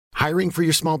Hiring for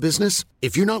your small business?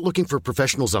 If you're not looking for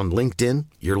professionals on LinkedIn,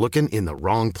 you're looking in the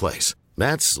wrong place.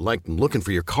 That's like looking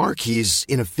for your car keys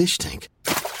in a fish tank.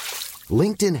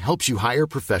 LinkedIn helps you hire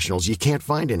professionals you can't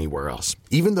find anywhere else,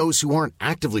 even those who aren't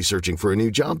actively searching for a new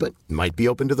job but might be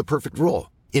open to the perfect role.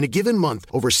 In a given month,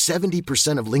 over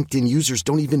 70% of LinkedIn users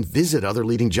don't even visit other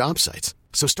leading job sites.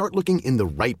 So start looking in the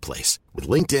right place. With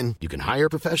LinkedIn, you can hire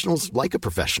professionals like a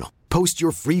professional. Post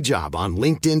your free job on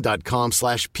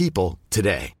linkedin.com/people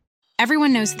today.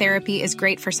 Everyone knows therapy is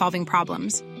great for solving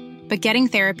problems, but getting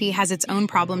therapy has its own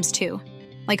problems too,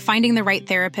 like finding the right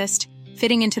therapist,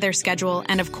 fitting into their schedule,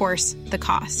 and of course, the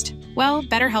cost. Well,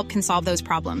 BetterHelp can solve those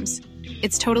problems.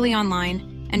 It's totally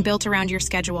online and built around your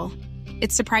schedule.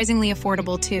 It's surprisingly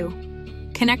affordable too.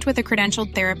 Connect with a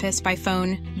credentialed therapist by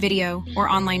phone, video, or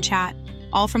online chat,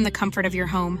 all from the comfort of your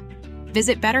home.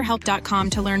 Visit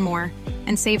BetterHelp.com to learn more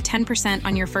and save 10%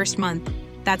 on your first month.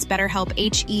 That's BetterHelp,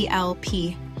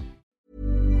 H-E-L-P.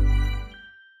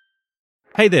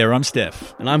 Hey there, I'm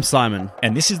Steph. And I'm Simon.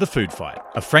 And this is The Food Fight,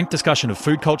 a frank discussion of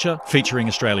food culture featuring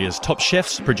Australia's top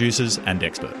chefs, producers and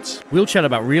experts. We'll chat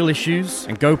about real issues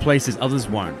and go places others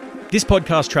won't. This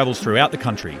podcast travels throughout the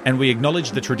country and we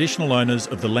acknowledge the traditional owners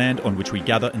of the land on which we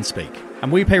gather and speak.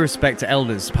 And we pay respect to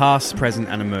elders past, present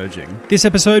and emerging. This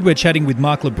episode we're chatting with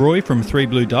Mark Labrooy from 3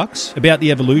 Blue Ducks about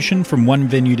the evolution from 1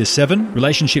 venue to 7,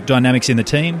 relationship dynamics in the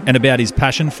team, and about his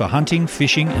passion for hunting,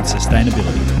 fishing and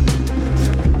sustainability.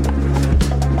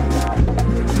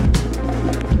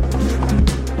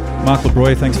 Mark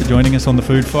Labrooy, thanks for joining us on The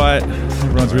Food Fight.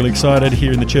 Everyone's really excited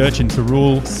here in the church in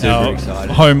Thirroul. Super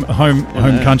excited. Home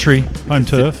country, home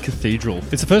turf. Cathedral.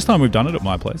 It's the first time we've done it at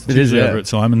my place. It is, yeah. Over at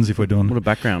Simon's if we're doing What a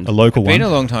background. a local one. Been a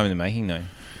long time in the making though.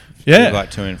 Yeah. Like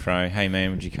to and fro. Hey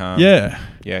man, would you come? Yeah.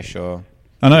 Yeah, sure.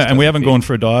 I know, Just and we doesn't haven't fit. gone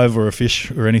for a dive or a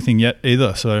fish or anything yet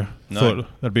either, so No.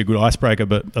 thought that'd be a good icebreaker,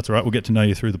 but that's all right. We'll get to know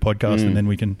you through the podcast and then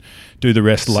we can do the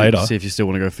rest later. See if you still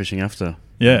want to go fishing after.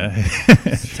 Yeah.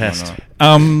 Test.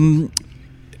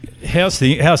 How's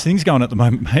things going at the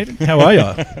moment, mate? How are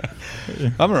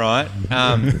you? I'm alright.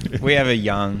 We have a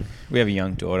young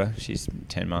daughter. She's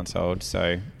 10 months old,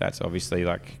 so that's obviously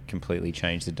like completely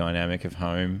changed the dynamic of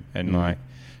home, and like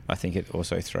I think it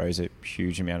also throws a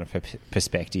huge amount of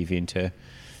perspective into,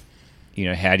 you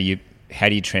know, how do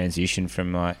you transition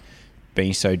from like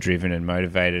being so driven and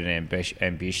motivated and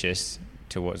ambitious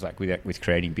towards like with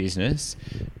creating business,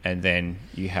 and then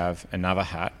you have another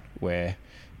hat where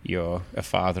you're a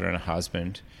father and a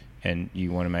husband, and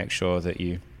you want to make sure that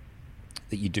you're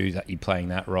playing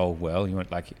that role well. You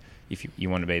want, like, if you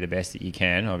want to be the best that you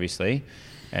can, obviously,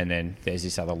 and then there's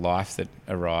this other life that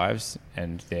arrives,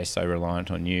 and they're so reliant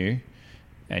on you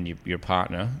and your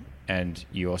partner, and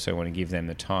you also want to give them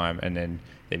the time, and then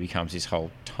there becomes this whole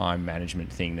time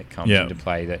management thing that comes into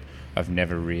play that I've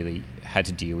never really had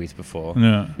to deal with before.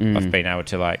 Yeah. I've been able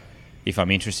to, like, if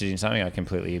I'm interested in something, I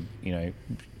completely,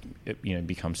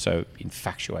 become so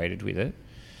infatuated with it,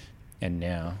 and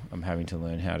now I'm having to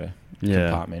learn how to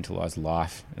compartmentalize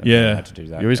life. And I've learned how to do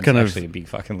that. You always That's kind of actually a big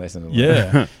fucking lesson.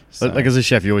 Yeah. So, like as a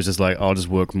chef, you're always just like, I'll just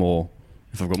work more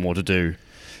if I've got more to do.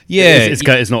 yeah,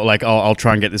 It's not like I'll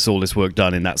try and get all this work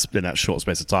done in that short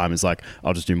space of time. It's like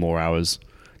I'll just do more hours.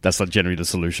 That's like generally the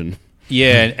solution.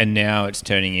 yeah, and now it's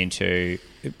turning into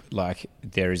like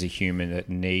there is a human that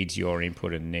needs your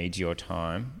input and needs your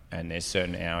time, and there's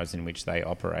certain hours in which they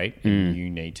operate, and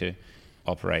you need to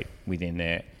operate within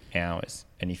their hours,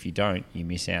 and if you don't, you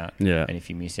miss out. Yeah. And if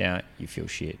you miss out, you feel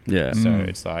shit. Yeah. So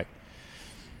it's like,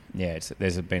 there's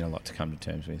been a lot to come to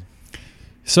terms with.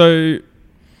 So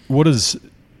what does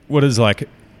like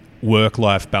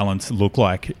work-life balance look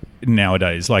like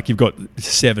nowadays? Like, you've got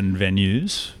 7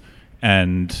 venues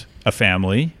and a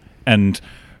family, and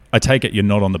I take it you're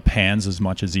not on the pans as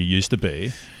much as you used to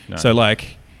be. No. So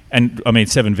like, and I mean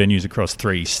 7 venues across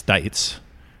 3 states.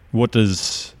 What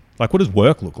does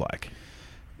work look like?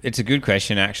 It's a good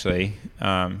question, actually.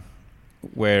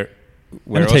 We're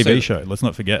And a TV show, let's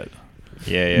not forget.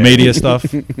 Yeah. Media stuff.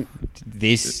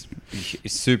 This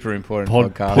is super important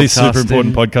podcast. This super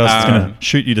important podcast is going to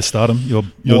shoot you to stardom. Your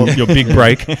big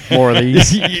break. More of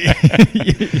these.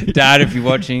 Dad, if you're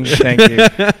watching, thank you.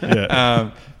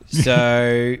 Yeah.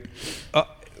 So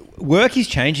work is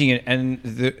changing, and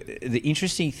the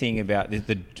interesting thing about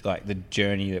the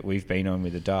journey that we've been on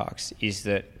with the Ducks is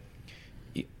that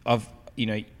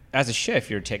as a chef,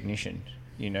 you're a technician.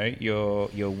 You know,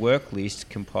 your work list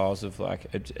compiles of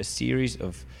like a series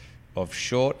of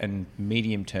short and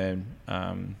medium term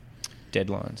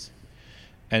deadlines,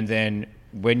 and then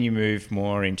when you move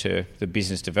more into the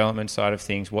business development side of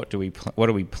things, what are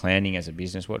we planning as a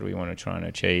business? What do we want to try and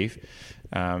achieve?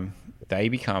 They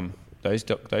become those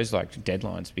like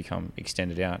deadlines become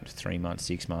extended out to 3 months,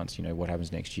 6 months. You know, what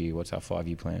happens next year? What's our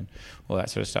 5-year plan? All that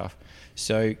sort of stuff.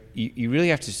 So you really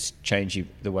have to change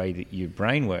the way that your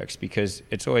brain works, because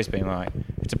it's always been like,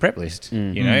 it's a prep list.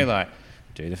 You know, like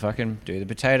do the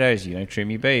potatoes. You know,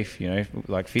 trim your beef. You know,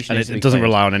 like fish. And it doesn't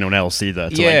rely on anyone else either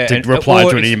to and, reply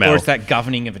to an email. Or it's that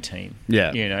governing of a team.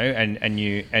 Yeah, you know,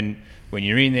 and when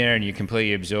you're in there and you're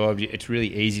completely absorbed, it's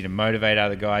really easy to motivate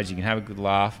other guys. You can have a good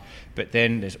laugh, but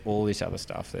then there's all this other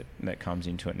stuff that comes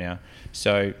into it now.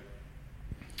 So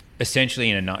essentially,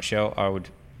 in a nutshell,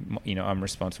 I'm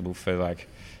responsible for, like,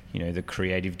 you know, the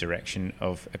creative direction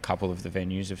of a couple of the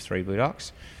venues of Three Blue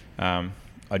Ducks. I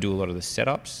do a lot of the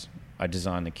setups. I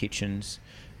design the kitchens,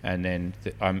 and then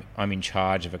I'm in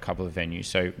charge of a couple of venues.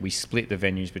 So we split the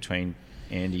venues between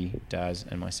Andy, Daz,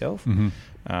 and myself.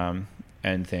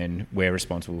 And then we're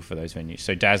responsible for those venues.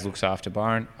 So Daz looks after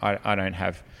Byron. I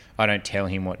don't tell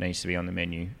him what needs to be on the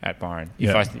menu at Byron.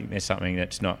 If I think there's something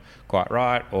that's not quite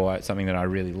right, or something that I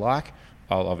really like,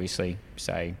 I'll obviously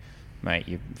say, mate,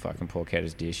 your fucking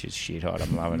porchetta's dish is shit hot,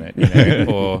 I'm loving it. You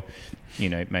know? Or, you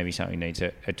know, maybe something needs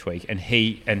a tweak. And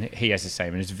he has the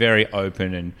same. And it's very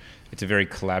open, and it's a very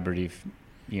collaborative,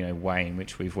 you know, way in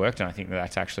which we've worked. And I think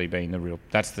that's actually been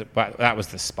that was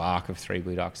the spark of Three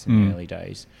Blue Ducks in the early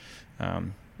days.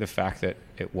 The fact that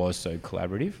it was so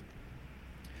collaborative.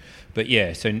 But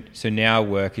yeah, so now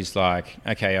work is like,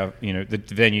 okay, you know, the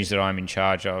venues that I'm in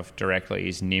charge of directly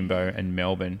is Nimbo and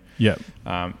Melbourne. Yeah.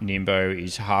 Nimbo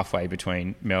is halfway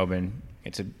between Melbourne.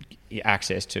 It's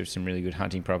access to some really good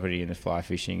hunting property, and the fly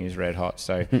fishing is red hot.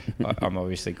 So I'm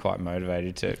obviously quite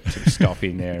motivated to stop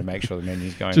in there and make sure the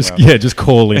menu's going well. Yeah, just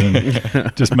call in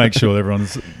and just make sure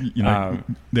everyone's, you know,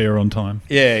 there on time.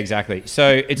 Yeah, exactly.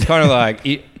 So it's kind of like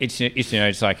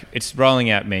it's rolling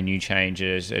out menu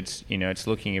changes. It's, you know, it's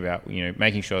looking about, you know,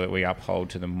 making sure that we uphold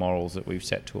to the morals that we've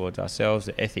set towards ourselves,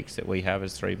 the ethics that we have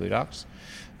as Three Blue Ducks.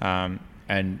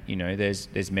 And, you know,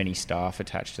 there's many staff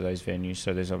attached to those venues.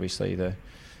 So there's obviously the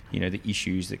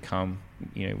issues that come,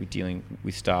 you know, with dealing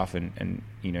with staff and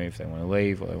you know, if they want to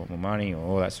leave or they want more money or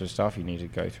all that sort of stuff, you need to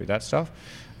go through that stuff.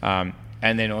 And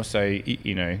then also,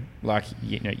 you know, like,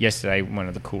 you know, yesterday, one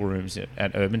of the cool rooms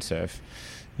at Urban Surf,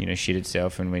 you know, shit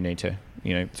itself, and we need to,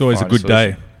 you know, it's always a good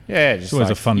day. Yeah, it's always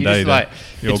a fun day.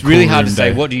 It's really hard to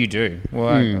say, what do you do? Well,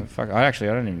 I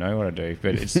don't even know what I do,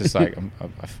 but it's just like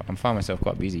I'm find myself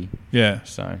quite busy. Yeah.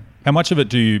 So how much of it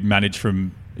do you manage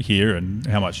from here, and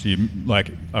how much do you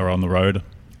are on the road?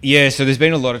 Yeah, so there's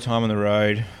been a lot of time on the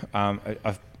road.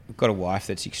 I've got a wife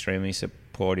that's extremely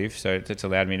supportive, so that's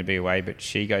allowed me to be away, but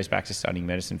she goes back to studying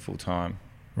medicine full time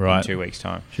in 2 weeks'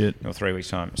 time. Or 3 weeks'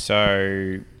 time.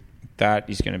 So that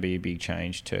is going to be a big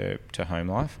change to home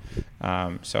life.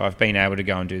 So I've been able to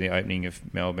go and do the opening of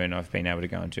Melbourne. I've been able to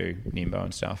go and do Nimbo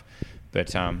and stuff.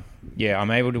 But yeah, I'm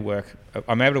able to work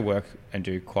and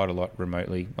do quite a lot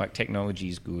remotely. Like, technology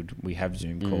is good. We have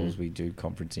Zoom calls. We do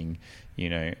conferencing, you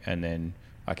know, and then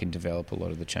I can develop a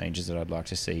lot of the changes that I'd like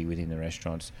to see within the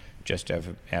restaurants just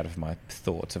out of my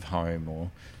thoughts of home,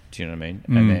 or do you know what I mean?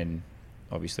 And then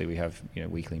obviously we have, you know,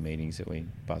 weekly meetings that we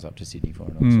buzz up to Sydney for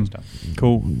and all that sort of stuff.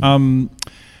 Cool.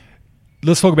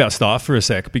 Let's talk about staff for a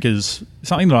sec, because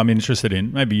something that I'm interested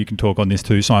in, maybe you can talk on this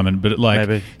too, Simon, but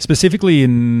like specifically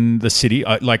in the city,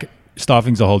 like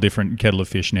staffing's a whole different kettle of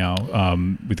fish now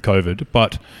with COVID.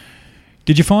 But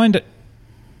did you find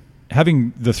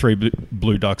having the Three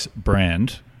Blue Ducks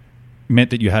brand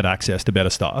meant that you had access to better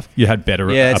staff? You had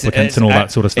better applicants and all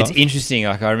that sort of stuff? It's interesting.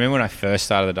 Like, I remember when I first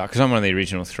started the Ducks, because I'm one of the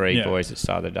original three boys that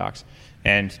started the Ducks.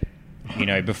 And, you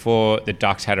know, before the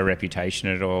Ducks had a reputation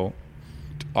at all,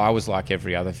 I was like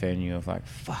every other venue of like,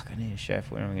 fuck, I need a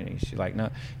chef. When am I going to? She's like, no,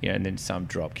 you know. And then some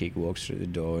drop kick walks through the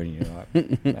door, and you're like,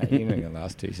 mate, you're not going to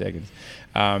last 2 seconds.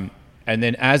 And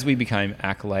then as we became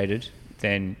accoladed,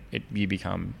 then you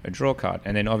become a draw card.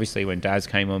 And then obviously when Daz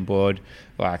came on board,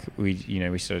 like we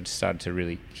sort of started to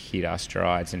really hit our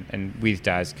strides. And with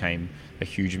Daz came a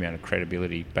huge amount of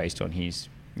credibility based on his,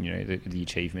 you know, the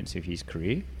achievements of his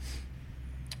career.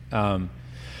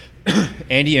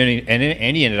 Andy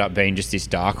ended up being just this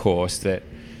dark horse that,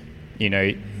 you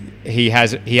know, he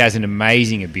has an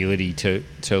amazing ability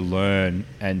to learn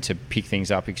and to pick things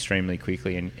up extremely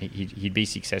quickly, and he'd be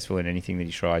successful in anything that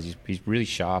he tries. He's really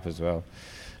sharp as well.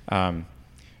 But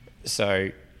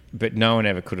no one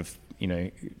ever could have, you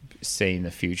know, seen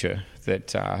the future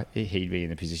that he'd be in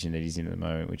the position that he's in at the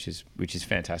moment, which is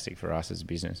fantastic for us as a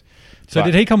business. So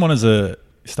did he come on as a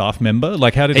staff member?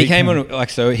 Like, how did he came on?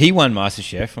 Like, so he won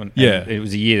MasterChef. It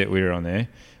was a year that we were on there,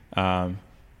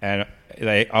 and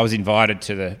I was invited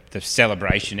to the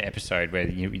celebration episode where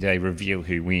they reveal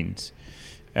who wins.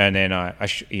 And then I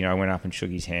went up and shook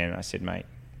his hand and I said, mate,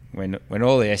 when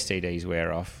all the STDs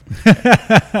wear off, you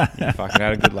fucking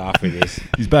had a good laugh with this.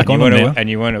 He's back on it now. And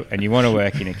you want to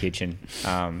work in a kitchen,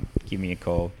 give me a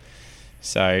call.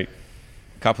 So a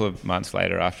couple of months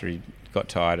later, after he got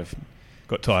tired of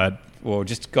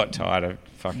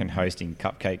fucking hosting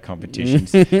cupcake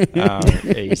competitions,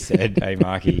 he said, "Hey,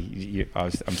 Marky,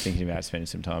 I'm thinking about spending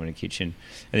some time in the kitchen."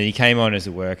 And then he came on as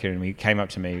a worker, and he came up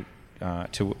to me.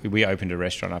 We opened a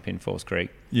restaurant up in Falls Creek.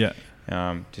 Yeah.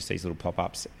 Just these little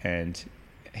pop-ups, and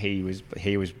he was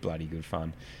bloody good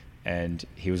fun, and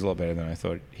he was a lot better than I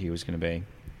thought he was going to be.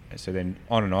 So then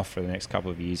on and off for the next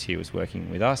couple of years, he was working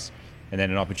with us, and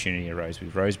then an opportunity arose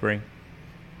with Rosebery.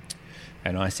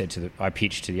 And I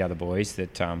pitched to the other boys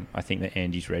that I think that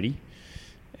Andy's ready,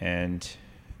 and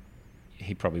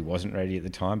he probably wasn't ready at the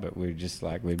time, but we were just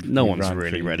like, no one's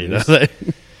really ready, though.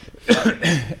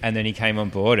 And then he came on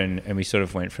board, and we sort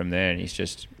of went from there. And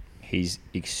he's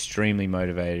extremely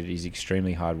motivated. He's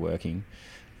extremely hardworking,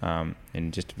 and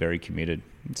just very committed.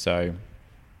 So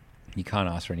you can't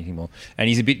ask for anything more. And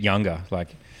he's a bit younger.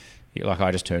 Like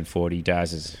I just turned 40.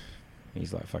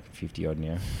 He's like fucking 50 odd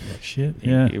now. Shit.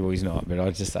 Yeah. Well, he's not, but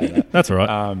I'd just say that. That's all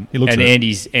right. He looks and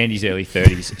Andy's early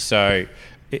 30s. So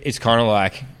it's kind of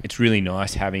like, it's really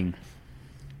nice having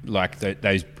like the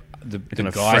guys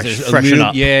freshen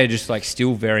up. Yeah, just like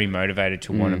still very motivated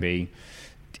to want to be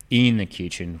in the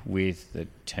kitchen with the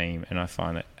team. And I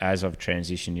find that as I've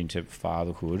transitioned into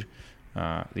fatherhood,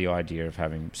 the idea of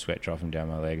having sweat dropping down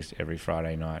my legs every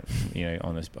Friday night,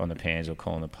 on the pans or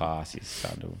calling the pass is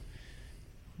starting to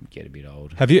get a bit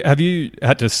old. Have you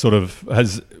had to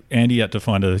has Andy had to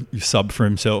find a sub for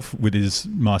himself with his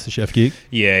MasterChef gig?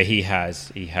 Yeah, he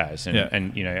has.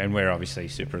 And, yeah. and we're obviously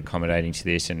super accommodating to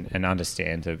this and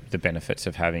understand the benefits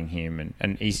of having him.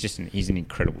 And he's an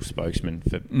incredible spokesman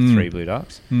for 3 Blue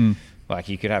Ducks. Like,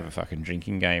 you could have a fucking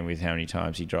drinking game with how many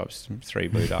times he drops 3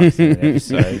 Blue Ducks in an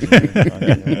episode.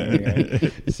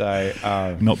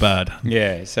 So not bad.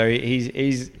 Yeah, so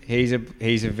he's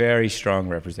a very strong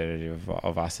representative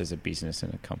of us as a business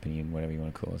and a company and whatever you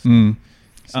want to call us.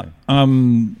 So.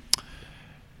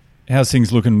 How's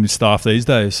things looking with staff these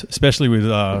days, especially with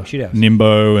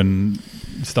Nimbo and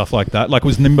stuff like that? Like,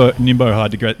 was Nimbo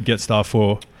hard to get staff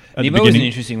for? Nimbo was an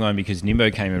interesting one because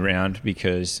Nimbo came around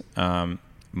because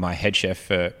my head chef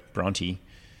for Bronte,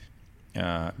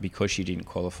 because she didn't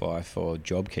qualify for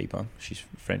JobKeeper, she's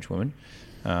a French woman,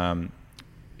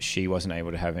 she wasn't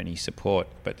able to have any support,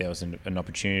 but there was an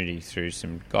opportunity through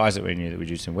some guys that we knew that we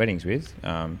did some weddings with,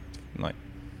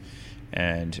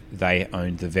 and they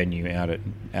owned the venue out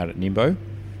at Nimbo,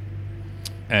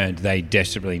 and they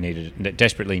desperately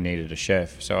needed a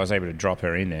chef, so I was able to drop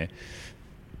her in there.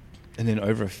 And then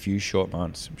over a few short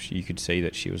months, you could see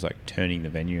that she was like turning the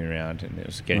venue around, and it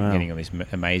was getting all this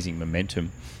amazing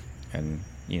momentum. And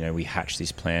we hatched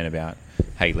this plan about,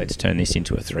 hey, let's turn this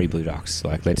into a 3 Blue Ducks.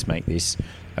 Like, let's make this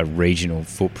a regional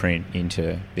footprint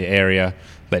into the area.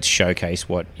 Let's showcase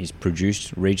what is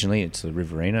produced regionally. It's the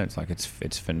Riverina. It's like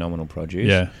it's phenomenal produce.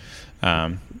 Yeah.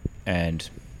 And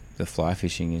the fly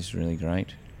fishing is really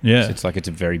great. Yeah. So it's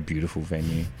a very beautiful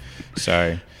venue.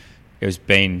 So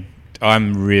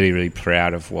I'm really, really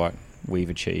proud of what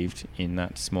we've achieved in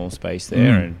that small space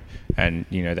there, and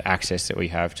the access that we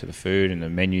have to the food and the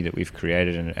menu that we've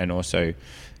created, and also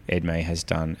Ed May has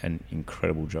done an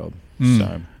incredible job.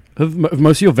 So, have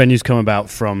most of your venues come about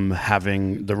from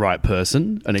having the right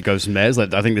person, and it goes from there? It's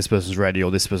like, I think this person's ready,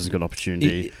 or this person's got an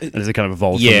opportunity, and does it kind of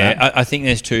evolve from that? Yeah, I think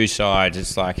there's two sides.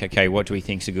 It's like, okay, what do we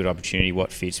think is a good opportunity?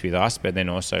 What fits with us? But then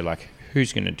also, like,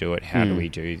 who's going to do it? How do we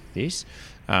do this?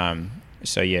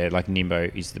 So yeah, like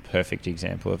Nimbo is the perfect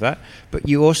example of that. But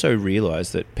you also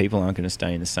realise that people aren't going to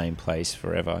stay in the same place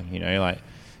forever. Like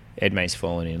Ed May's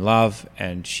fallen in love,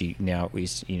 and she now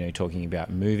is talking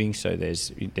about moving. So there's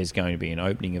going to be an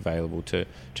opening available to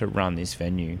run this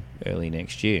venue early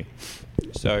next year.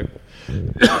 So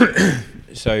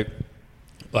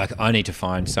like, I need to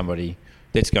find somebody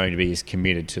that's going to be as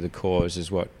committed to the cause as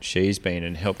what she's been,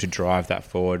 and help to drive that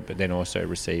forward, but then also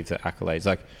receive the accolades.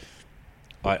 Like,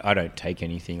 I don't take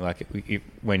anything. Like,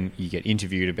 when you get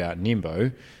interviewed about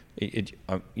Nimbo,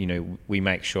 we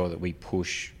make sure that we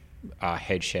push our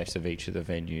head chefs of each of the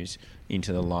venues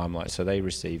into the limelight, so they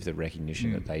receive the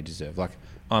recognition that they deserve. Like,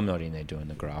 I'm not in there doing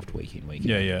the graft week in, week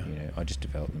out. Yeah. I just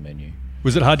develop the menu.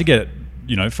 Was it hard to get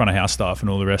front of house staff and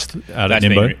all the rest out at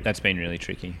Nimbo? That's been really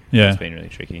tricky. Yeah, it's been really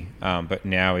tricky. But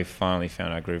now we've finally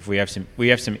found our groove. We have some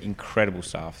incredible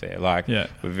staff there. Like, we're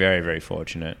very, very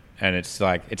fortunate. And it's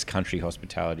like, it's country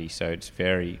hospitality, so it's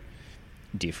very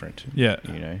different. Yeah.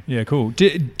 You know. Yeah, cool.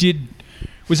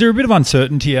 Was there a bit of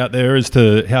uncertainty out there as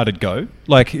to how to go?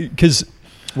 Like, because...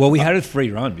 Well, we had a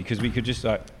free run because we could just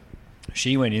like...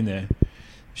 She went in there.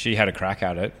 She had a crack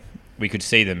at it. We could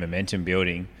see the momentum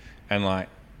building. And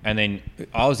then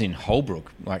I was in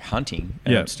Holbrook, like hunting.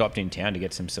 And I'd stopped in town to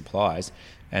get some supplies.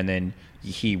 And then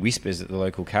you hear whispers at the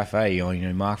local cafe, oh, you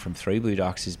know, Mark from Three Blue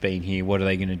Ducks has been here. What are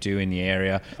they going to do in the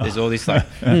area? There's all this like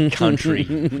country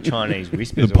Chinese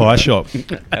whispers. The pie shop.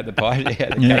 At the pie,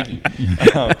 the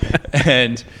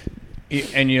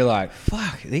and you're like,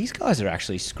 fuck, these guys are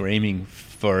actually screaming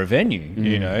for a venue,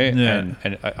 you know? Yeah.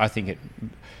 And I think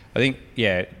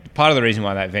part of the reason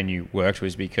why that venue worked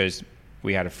was because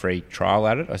we had a free trial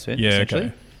at it, I said, essentially.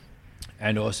 Okay.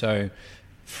 And also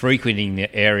frequenting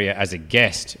the area as a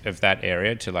guest of that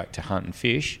area to hunt and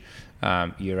fish,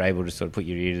 you're able to sort of put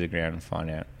your ear to the ground and find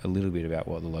out a little bit about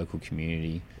what the local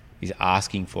community is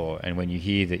asking for. And when you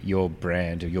hear that your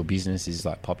brand or your business is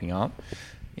like popping up,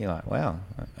 you're like, wow,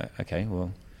 okay,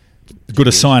 well. Good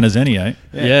a sign as any, eh?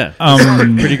 Yeah.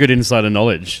 Pretty good insider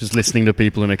knowledge, just listening to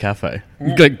people in a cafe.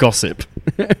 Like gossip.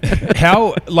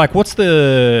 How, like, what's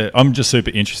the... I'm just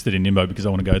super interested in Nimbo because I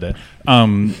want to go there.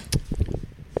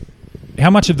 How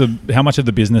much of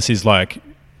the business is like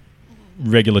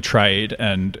regular trade,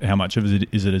 and how much of it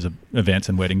is as events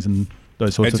and weddings and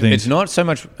those sorts of things? It's not so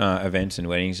much events and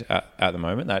weddings at the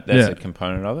moment. That's a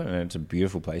component of it, and it's a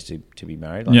beautiful place to be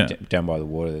married. Like down by the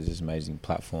water, there's this amazing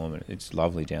platform, and it's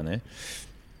lovely down there.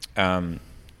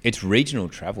 It's regional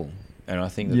travel, and I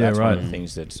think that's one of the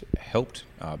things that's helped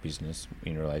our business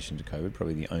in relation to COVID.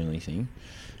 Probably the only thing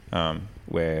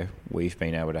where we've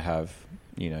been able to have,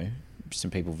 you know, some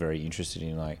people very interested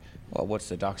in like, well, what's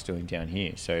the Ducks doing down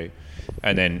here? So,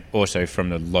 and then also from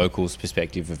the locals'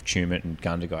 perspective of Tumut and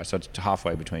Gundagai, so it's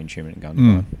halfway between Tumut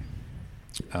and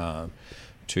Gundagai,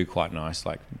 two quite nice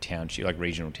like township, like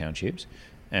regional townships,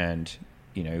 and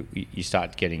you know you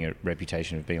start getting a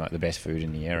reputation of being like the best food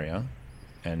in the area,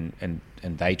 and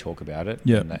they talk about it,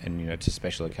 and you know it's a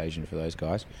special occasion for those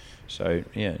guys. So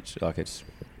yeah,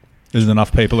 There's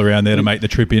enough people around there to make the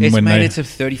trip in. It's a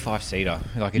 35-seater.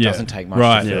 Like, it doesn't take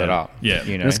much to fill it up. Yeah.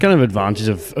 You know? That's kind of advantage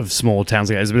of small towns.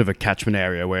 Like, there's a bit of a catchment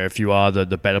area where if you are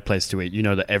the better place to eat, you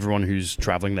know that everyone who's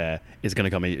travelling there is going to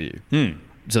come eat you.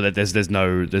 So that there's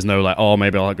no like, oh,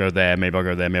 maybe I'll go there, maybe I'll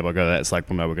go there, maybe I'll go there. It's like,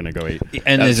 well, no, we're going to go eat.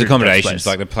 And there's accommodations.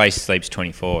 Like, the place sleeps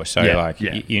 24. So,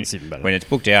 it's even better. When it's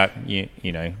booked out, you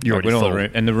know. You're already full.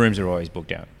 And the rooms are always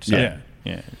booked out. So,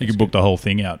 yeah, you could book the whole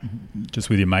thing out just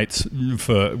with your mates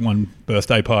for one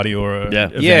birthday party or a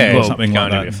event or something like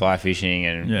that. Going to fly fishing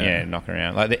and knocking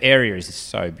around. Like, the area is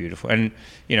so beautiful. And,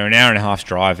 you know, an hour and a half's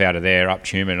drive out of there up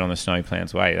Tumut on the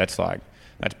Snowplants Way, that's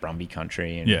Brumby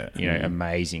country and, you know,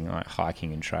 amazing like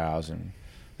hiking and trails, and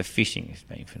the fishing has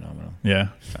been phenomenal. Yeah.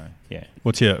 So, yeah.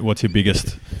 What's your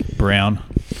biggest brown?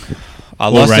 I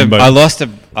lost a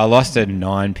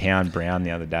 9-pound brown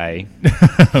the other day.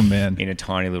 Oh man! In a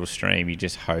tiny little stream, he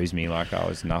just hosed me like I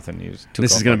was nothing.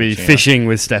 This is going to be fishing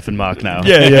with Steph and Mark now.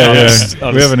 Yeah.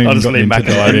 We haven't even lean back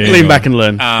and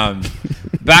learn.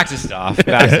 Back to stuff.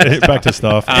 Back to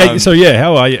stuff. So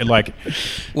how are you? Like,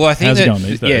 well, I think how's it going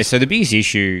these days? Yeah. So the biggest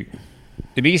issue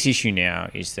now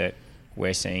is that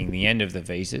we're seeing the end of the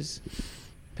visas.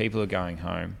 People are going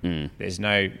home. There's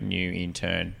no new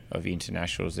intern of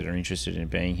internationals that are interested in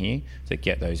being here that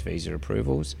get those visa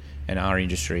approvals, and our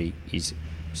industry is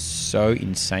so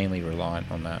insanely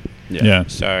reliant on that. Yeah.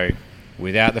 So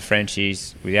without the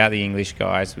Frenchies, without the English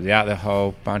guys, without the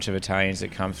whole bunch of Italians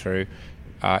that come through,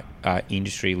 our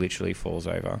industry literally falls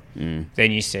over.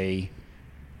 Then you see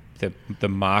the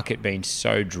market being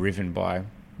so driven by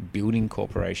building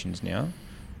corporations now,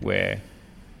 where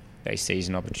they seize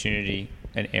an opportunity,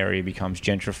 an area becomes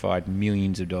gentrified,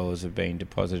 millions of dollars have been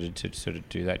deposited to sort of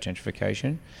do that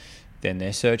gentrification. Then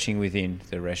they're searching within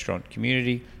the restaurant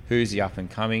community, who's the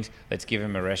up-and-comings, let's give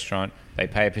them a restaurant, they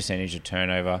pay a percentage of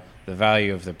turnover, the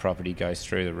value of the property goes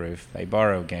through the roof, they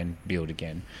borrow again, build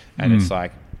again. And it's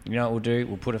like, you know what we'll do?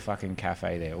 We'll put a fucking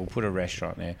cafe there, we'll put a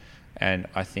restaurant there. And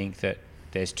I think that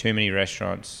there's too many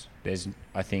restaurants.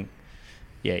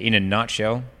 In a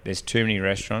nutshell, there's too many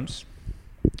restaurants.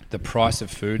 The price of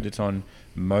food that's on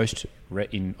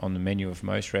on the menu of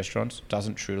most restaurants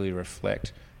doesn't truly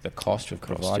reflect the cost of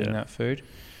providing that food.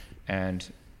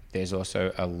 And there's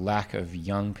also a lack of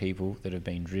young people that have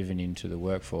been driven into the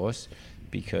workforce,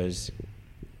 because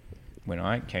when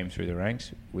I came through the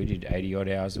ranks, we did 80 odd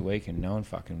hours a week and no one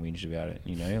fucking whinged about it.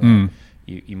 You know,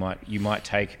 like you might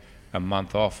take a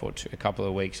month off or a couple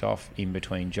of weeks off in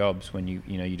between jobs when you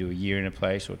do a year in a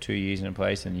place or 2 years in a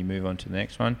place and you move on to the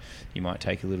next one. You might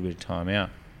take a little bit of time out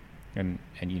and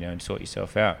sort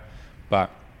yourself out. But,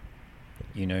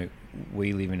 you know,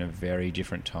 we live in a very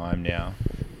different time now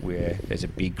where there's a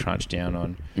big crunch down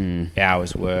on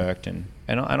hours worked. And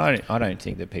I don't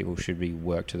think that people should be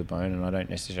worked to the bone, and I don't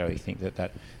necessarily think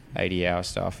that 80-hour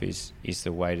stuff is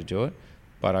the way to do it.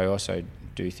 But I also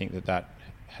do think that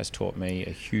has taught me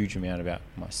a huge amount about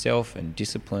myself and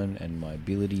discipline and my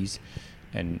abilities.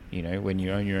 And, you know, when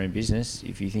you own your own business,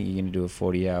 if you think you're going to do a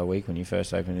 40-hour week when you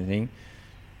first open the thing,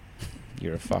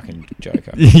 you're a fucking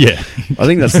joker. Yeah. I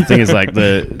think that's the thing is like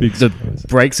the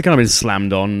brakes are kind of been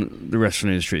slammed on the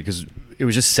restaurant industry because it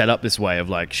was just set up this way of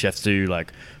like chefs do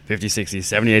like 50, 60,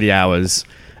 70, 80 hours,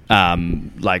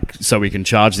 like so we can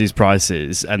charge these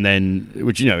prices, and then,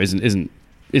 which, you know, isn't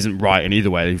right in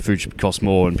either way. Food should cost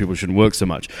more and people shouldn't work so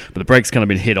much. But the brakes kind of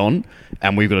been hit on,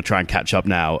 and we've got to try and catch up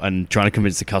now and trying to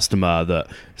convince the customer that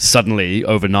suddenly,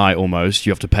 overnight almost,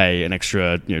 you have to pay an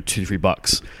extra, you know,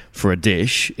 $2-3 for a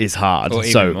dish is hard. Or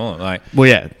even more. Like, well,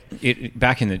 yeah.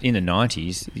 Back in the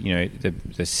 90s, you know,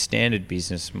 the standard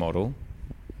business model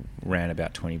ran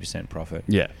about 20% profit.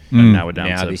 Yeah. And now we're down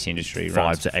now to this industry 5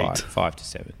 runs to 8. 5 to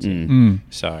 7.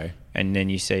 So, and then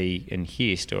you see and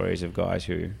hear stories of guys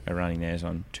who are running theirs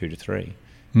on 2 to 3.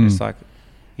 It's like,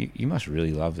 you must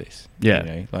really love this. Yeah. You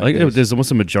know, like I think there's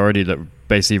almost a majority that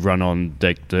basically run on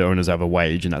the owners have a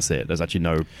wage and that's it. There's actually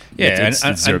no... Yeah, it's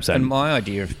 0%. And my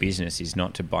idea of business is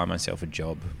not to buy myself a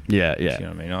job. Yeah. You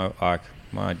know what I mean?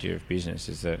 My idea of business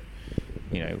is that,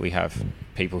 you know, we have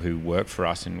people who work for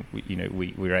us and,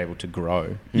 we're able to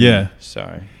grow. Yeah.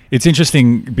 So... It's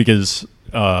interesting because,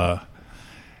 I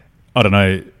don't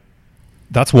know,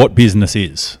 that's what business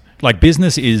is. Like,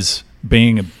 business is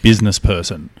being a business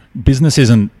person. Business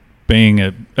isn't being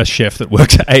a chef that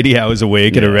works 80 hours a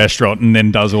week at a restaurant and then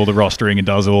does all the rostering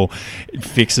and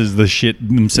fixes the shit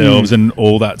themselves and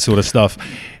all that sort of stuff.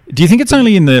 Do you think it's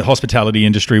only in the hospitality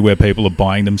industry where people are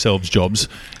buying themselves jobs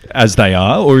as they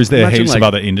are, or is there heaps of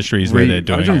other industries where they're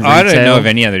doing it? I don't know of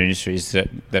any other industries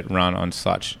that run on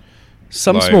such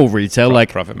some small retail, like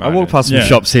profit I walk past some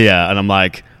shops here and I'm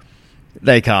like,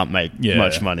 they can't make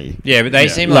much money. Yeah, but they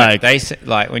seem like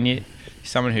when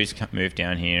someone who's moved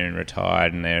down here and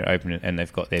retired and they're open and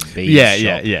they've got their bead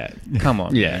shop. Yeah. Come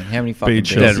on, man. How many fucking Bead beads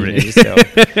shops. do you need to sell?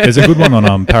 There's a good one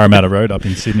on Parramatta Road up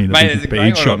in Sydney. Mate, there's a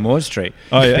great one on Moore Street.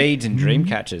 Oh, yeah? Beads and dream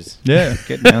catchers. Yeah.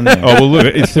 Get down there. Oh, well, look,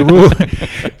 it's the rule.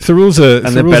 Thurul's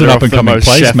an up-and-coming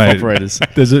place, mate. Operators.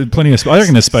 There's plenty of... I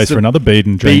reckon there's space for another bead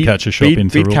and dream catcher shop in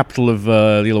Thurul. Bead capital of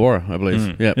the Illawarra, I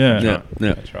believe. Yeah.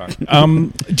 That's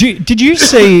right. Did you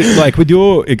see, like, with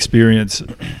your experience,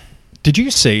 did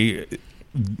you see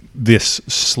this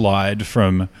slide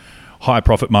from high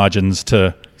profit margins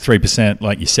to 3%,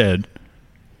 like you said,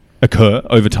 occur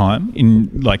over time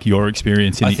in, like, your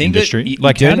experience in the industry?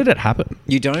 How did it happen?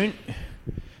 You don't...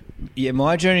 Yeah,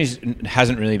 my journey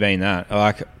hasn't really been that.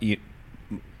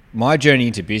 My journey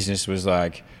into business was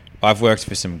like, I've worked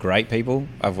for some great people.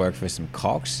 I've worked for some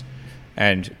cocks.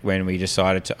 And when we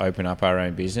decided to open up our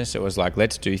own business, it was like,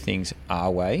 let's do things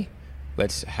our way.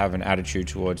 Let's have an attitude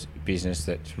towards business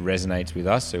that resonates with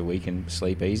us so we can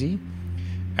sleep easy.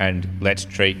 And let's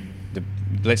treat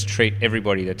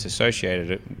everybody that's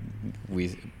associated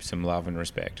with some love and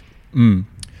respect.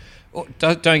 Well,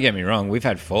 don't get me wrong. We've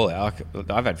had fallout.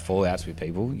 I've had fallouts with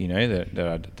people, you know,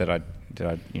 that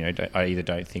I either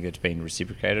don't think it's been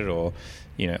reciprocated, or,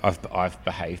 you know, I've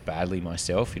behaved badly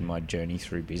myself in my journey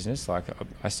through business. Like,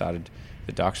 I started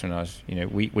the Ducks when I was, you know,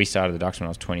 we started the Ducks when I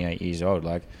was 28 years old.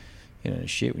 Like, you know,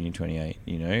 shit when you're 28,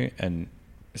 you know, and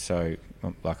so,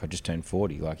 like, I just turned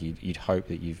 40. Like, you'd hope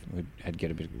that you've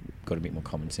got a bit more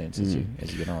common sense as you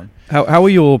get on. How were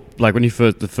your, like, when you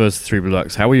the first 3 Blue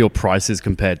Ducks, how were your prices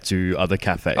compared to other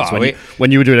cafes?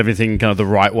 When you were doing everything kind of the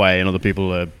right way and other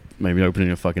people are maybe opening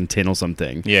a fucking tin or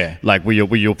something. Yeah. Like, were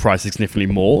your prices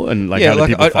significantly more? And, like, yeah, how did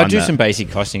people find I'd do that? some basic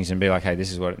costings and be like, hey,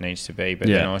 this is what it needs to be. But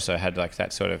then I also had, like,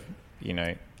 that sort of, you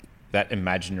know, that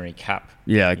imaginary cap.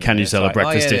 Yeah, can you sell a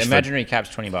breakfast dish? The imaginary cap's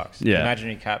 $20. Yeah. The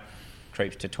imaginary cap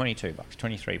creeps to $22,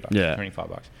 $23,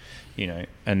 $25, you know,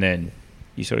 and then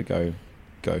you sort of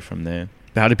go from there.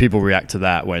 How did people react to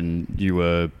that when you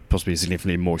were possibly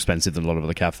significantly more expensive than a lot of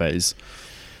other cafes?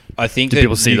 I think did that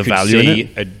people see the value in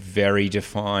it? A very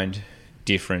defined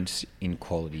difference in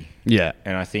quality. Yeah,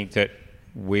 and I think that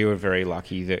we were very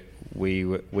lucky that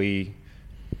we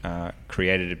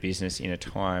created a business in a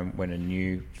time when a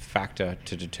new factor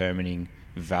to determining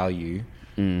value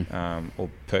or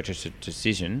purchase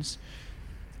decisions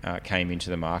came into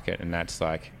the market, and that's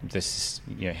like this.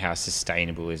 You know, how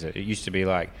sustainable is it? It used to be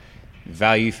like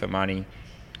value for money,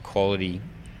 quality,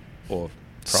 or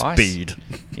price, speed.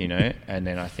 You know, and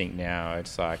then I think now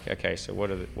it's like, okay, so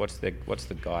what's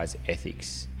the guy's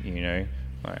ethics? You know,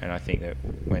 And I think that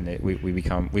when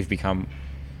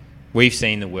we've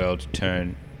seen the world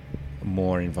turn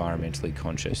more environmentally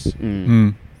conscious.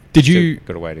 Did you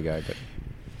got a way to go? But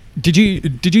did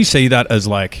you see that as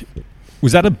like,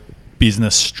 was that a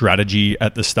business strategy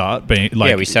at the start? Being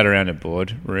like, yeah, we sat around a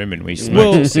board room and we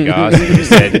smoked cigars and we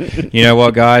said, you know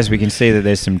what, guys, we can see that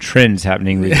there's some trends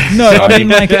happening with no, I mean,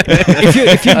 like,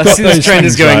 if you've got those trend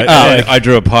is things, going right, up. I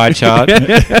drew a pie chart. And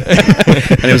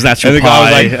it was natural And the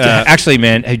pie. guy was like, actually,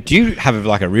 man, hey, do you have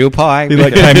like a real pie? he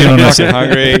like came in on a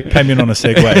hungry. came in on a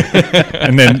Segway,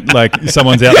 and then like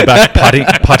someone's out the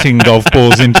back putting golf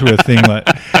balls into a thing like.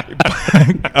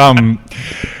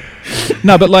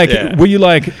 No, but like, were you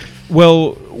like,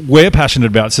 well, we're passionate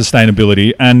about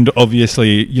sustainability, and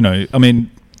obviously, you know, I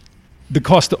mean, the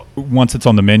cost once it's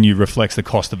on the menu reflects the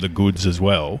cost of the goods as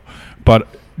well. But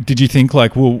did you think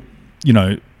like, well, you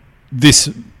know, this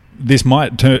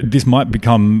might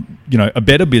become, you know, a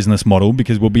better business model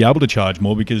because we'll be able to charge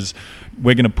more because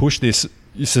we're going to push this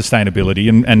sustainability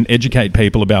and educate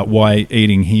people about why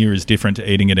eating here is different to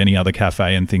eating at any other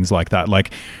cafe and things like that.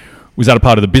 Like, was that a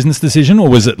part of the business decision, or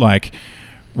was it like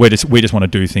we just want to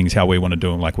do things how we want to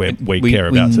do them, like we care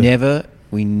about it?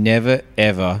 We never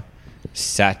ever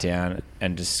sat down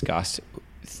and discussed.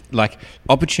 Like,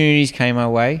 opportunities came our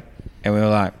way, and we were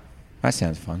like, "That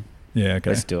sounds fun. Yeah,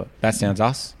 okay, let's do it. That sounds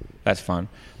us. That's fun."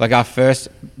 Like, our first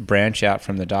branch out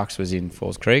from the Ducks was in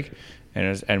Falls Creek,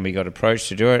 and we got approached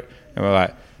to do it, and we're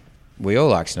like, "We all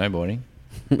like snowboarding.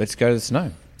 Let's go to the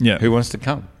snow. Yeah, who wants to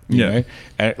come?" You know?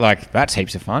 And like, that's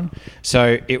heaps of fun.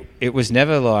 So it was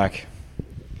never like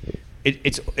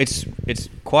it's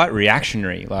quite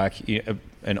reactionary. Like,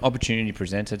 an opportunity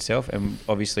presents itself, and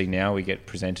obviously now we get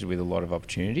presented with a lot of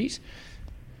opportunities,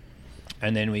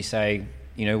 and then we say,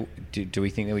 you know, do we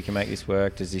think that we can make this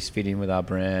work? Does this fit in with our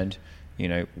brand? You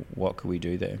know, what could we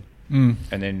do there? And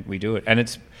then we do it, and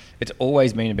it's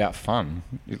always been about fun.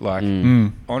 Like,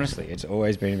 honestly, it's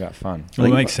always been about fun. Well,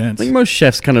 it makes sense. I think most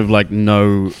chefs kind of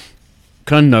know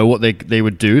what they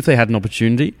would do if they had an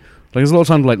opportunity. Like, there's a lot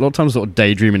of times sort of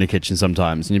daydream in the kitchen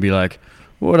sometimes, and you'd be like,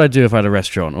 what would I do if I had a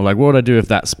restaurant? Or like, what would I do if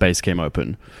that space came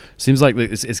open? Seems like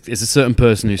it's a certain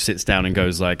person who sits down and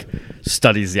goes like,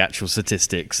 studies the actual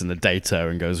statistics and the data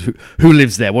and goes, who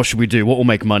lives there? What should we do? What will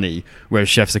make money? Whereas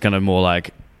chefs are kind of more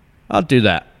like, I'll do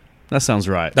that. That sounds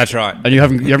right. That's right. And you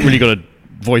haven't really got to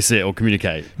voice it or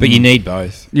communicate. But you need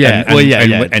both. Yeah.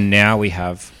 And now we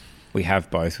have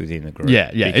both within the group.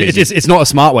 Yeah. It's not a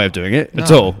smart way of doing it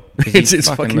at all. It's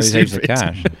fucking lose heaps of stupid.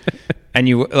 cash. And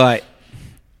you like,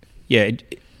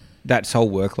 that whole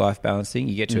work-life balance thing.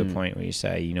 You get to a point where you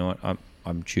say, you know what,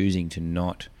 I'm choosing to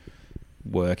not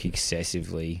work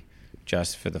excessively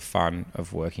just for the fun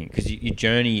of working, because your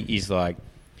journey is like,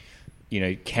 you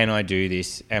know, can I do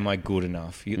this? Am I good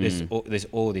enough? There's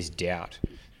all this doubt.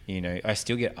 You know, I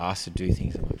still get asked to do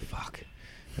things. I'm like, fuck,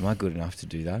 am I good enough to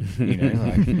do that? You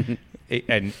know,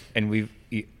 like, and we've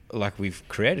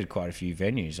created quite a few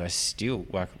venues. I still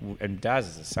like, and Daz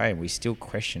is the same. We still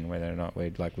question whether or not we're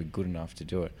good enough to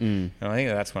do it. And I think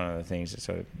that's one of the things that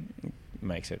sort of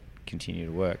makes it continue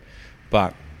to work.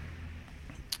 But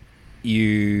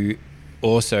you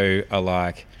also are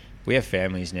like, we have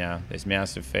families now. There's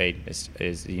mouths to feed.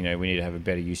 There's you know, we need to have a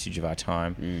better usage of our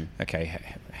time. Okay,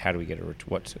 how do we get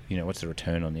what's the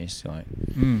return on this? Like,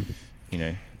 you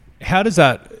know, how does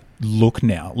that look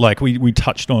now? Like, we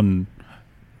touched on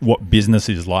what business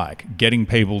is like, getting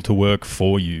people to work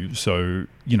for you, so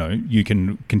you know you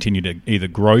can continue to either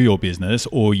grow your business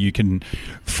or you can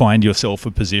find yourself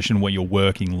a position where you're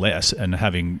working less and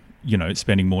having, you know,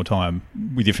 spending more time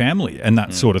with your family and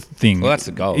that sort of thing. Well, that's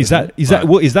the goal. Is that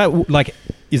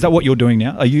what you're doing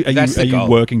now? Are you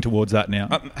working towards that now?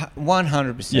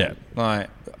 100%. Yeah. Like,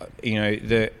 you know,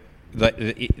 the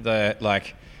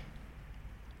like,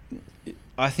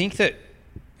 I think that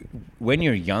when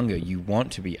you're younger, you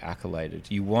want to be accoladed.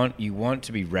 You want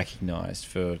to be recognised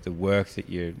for the work that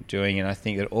you're doing, and I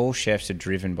think that all chefs are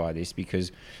driven by this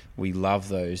because we love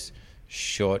those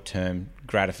short-term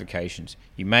gratifications.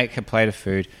 You make a plate of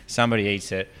food, somebody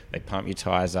eats it, they pump your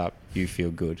tyres up, you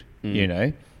feel good. You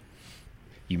know,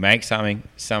 you make something,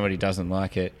 somebody doesn't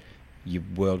like it, your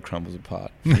world crumbles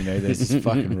apart. You know, there's this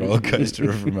fucking roller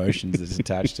coaster of emotions that's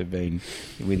attached to being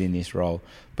within this role.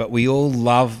 But we all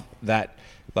love that.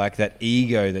 Like, that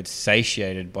ego that's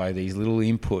satiated by these little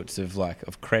inputs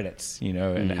of credits, you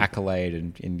know, and accolade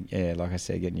and like I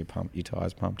said, getting your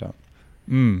tires pumped up.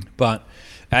 But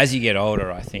as you get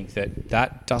older, I think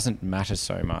that doesn't matter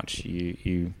so much.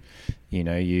 You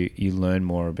learn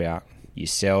more about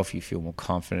yourself. You feel more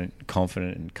confident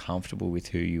and comfortable with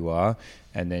who you are.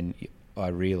 And then I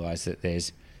realize that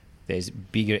there's there's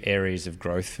bigger areas of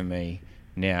growth for me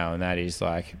now, and that is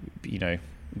like, you know,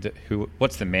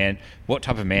 what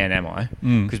type of man am I?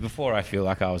 Because before I feel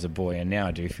like I was a boy, and now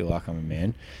I do feel like I'm a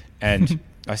man, and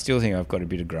I still think I've got a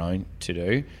bit of growing to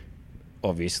do,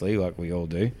 obviously, like we all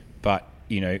do. But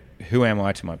you know, who am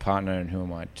I to my partner, and who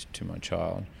am I to my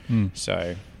child?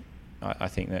 So I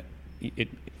think that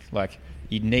like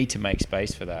you need to make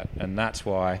space for that, and that's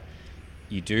why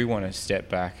you do want to step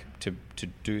back to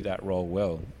do that role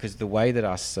well, because the way that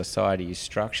our society is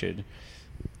structured,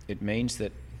 it means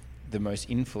that the most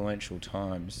influential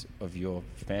times of your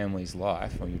family's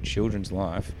life or your children's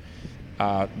life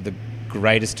are the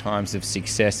greatest times of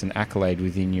success and accolade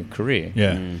within your career.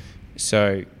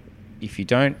 So if you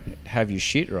don't have your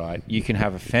shit right, you can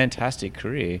have a fantastic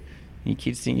career and your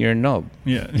kids think you're a knob.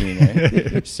 You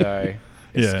know? So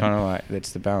it's kind of like,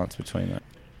 that's the balance between that.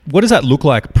 What does that look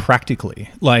like practically?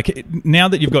 Like, now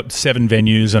that you've got 7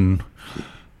 venues and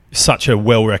such a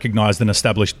well-recognized and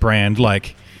established brand,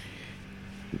 like,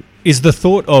 is the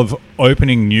thought of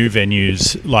opening new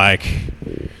venues like,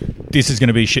 this is going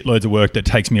to be shitloads of work that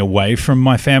takes me away from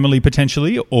my family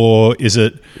potentially? Or is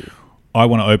it, I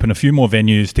want to open a few more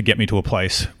venues to get me to a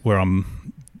place where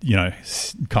I'm, you know,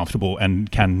 comfortable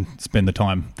and can spend the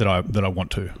time that I want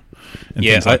to?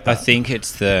 Yeah, I think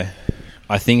it's the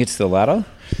latter.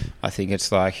 I think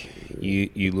it's like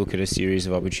you look at a series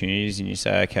of opportunities and you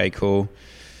say, okay, cool,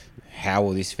 how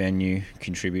will this venue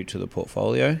contribute to the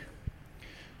portfolio?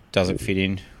 Does it fit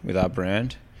in with our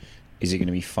brand? Is it going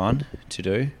to be fun to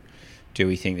do? Do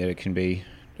we think that it can be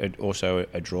also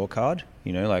a draw card?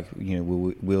 You know, like, you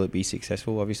know, will it be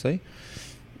successful, obviously?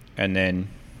 And then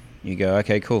you go,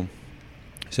 okay, cool.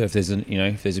 So if there's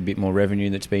a bit more revenue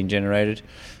that's being generated,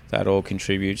 that all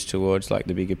contributes towards like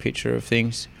the bigger picture of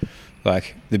things.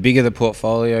 Like, the bigger the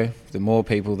portfolio, the more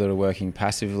people that are working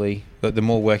passively, but the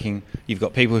more you've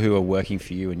got people who are working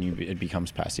for you, and it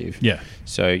becomes passive. Yeah.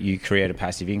 So you create a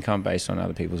passive income based on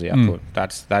other people's output.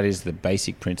 That is the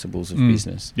basic principles of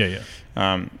business.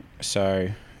 So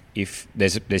if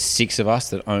there's 6 of us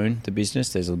that own the business,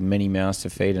 there's many mouths to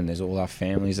feed, and there's all our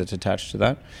families that's attached to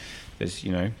that.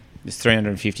 There's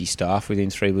 350 staff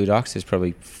within 3 Blue Ducks. There's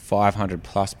probably 500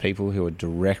 plus people who are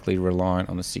directly reliant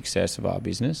on the success of our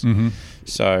business.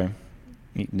 So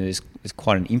there's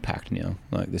quite an impact now.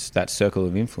 Like, that circle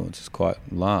of influence is quite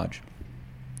large.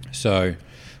 So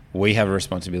we have a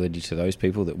responsibility to those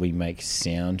people that we make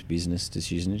sound business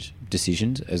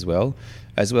decisions as well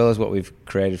as what we've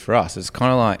created for us. It's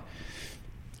kind of like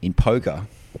in poker,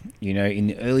 you know, in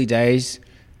the early days,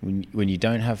 when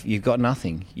you've got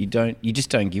nothing, you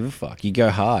just don't give a fuck. You go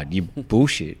hard, you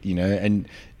bullshit, you know,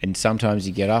 and sometimes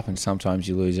you get up and sometimes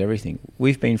you lose everything.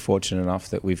 We've been fortunate enough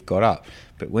that we've got up,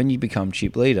 but when you become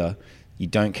chip leader, you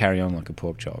don't carry on like a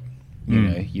pork chop. You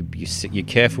know, you're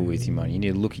careful with your money. You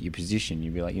need to look at your position.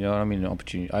 You'd be like, you know what,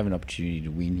 I have an opportunity to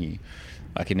win here.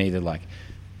 I can either like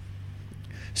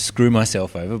screw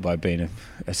myself over by being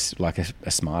a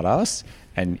smart ass,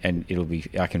 and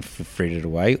I can frit it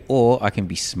away, or I can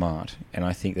be smart. And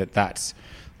I think that's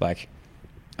like,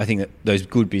 I think that those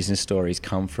good business stories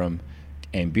come from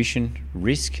ambition,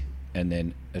 risk, and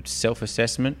then a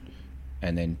self-assessment,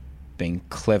 and then being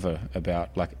clever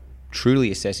about like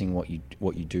truly assessing what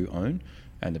you do own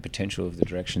and the potential of the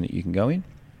direction that you can go in.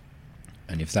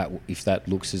 And if that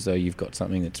looks as though you've got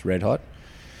something that's red hot,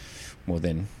 well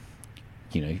then,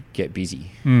 you know, get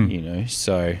busy. You know,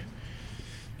 so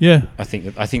yeah, I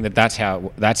think that's how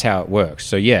it works.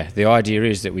 So yeah, the idea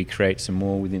is that we create some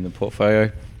more within the portfolio.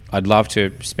 I'd love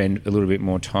to spend a little bit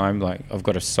more time. Like, I've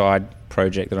got a side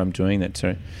project that I'm doing that's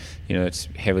it's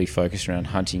heavily focused around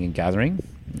hunting and gathering,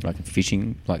 like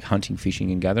fishing, like hunting,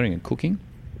 fishing and gathering and cooking.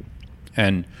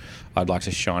 And I'd like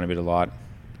to shine a bit of light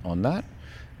on that.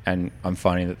 And I'm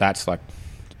finding that that's like,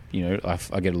 you know,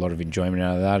 I get a lot of enjoyment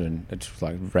out of that, and it's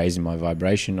like raising my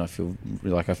vibration. I feel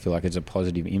like it's a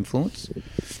positive influence.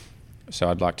 So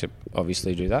I'd like to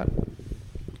obviously do that.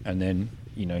 And then,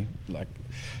 you know, like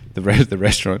the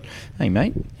restaurant, hey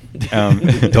mate,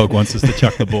 dog wants us to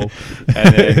chuck the ball.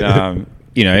 And then,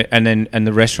 you know, and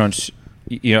the restaurants,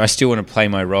 you know, I still want to play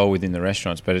my role within the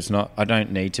restaurants, but it's not. I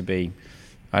don't need to be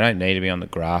on the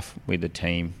graph with the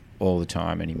team all the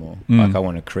time anymore. Like, I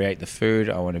want to create the food.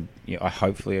 I want to. You know,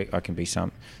 hopefully I can be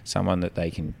someone that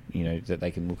they can, you know, that they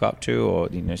can look up to, or,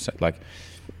 you know, like,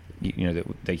 you know, that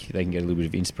they can get a little bit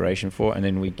of inspiration for, and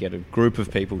then we get a group of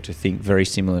people to think very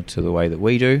similar to the way that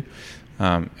we do,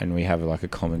 and we have like a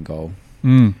common goal.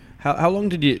 How long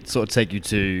did it sort of take you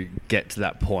to get to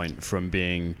that point, from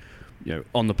being, you know,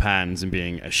 on the pans and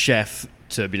being a chef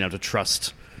to being able to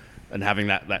trust and having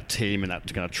that team and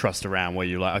that kind of trust around where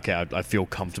you're like, okay, I feel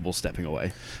comfortable stepping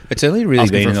away. It's only really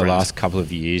Asking been for in the friends. last couple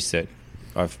of years that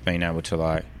I've been able to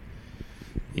like,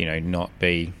 you know, not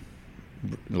be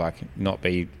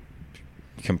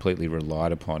completely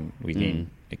relied upon within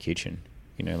the kitchen.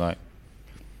 You know, like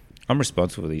I'm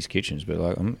responsible for these kitchens, but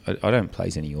like I don't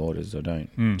place any orders. I don't.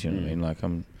 Do you know what I mean? Like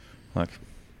I'm like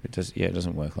it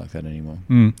doesn't work like that anymore.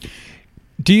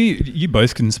 Do you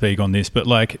both can speak on this, but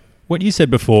like what you said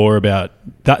before about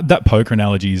that poker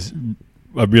analogy is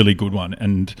a really good one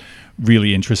and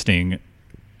really interesting.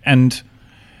 And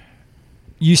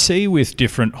you see with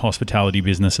different hospitality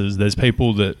businesses, there's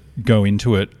people that go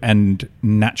into it and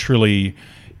naturally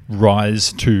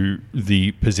rise to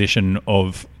the position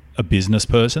of a business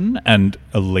person and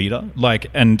a leader. Like,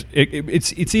 and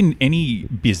it's in any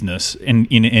business and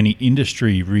in any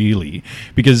industry really,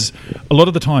 because a lot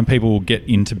of the time people get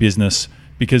into business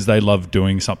because they love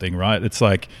doing something, right? It's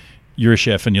like you're a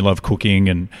chef and you love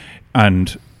cooking,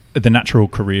 and the natural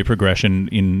career progression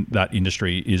in that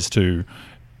industry is to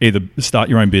either start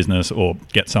your own business or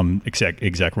get some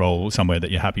exec role somewhere that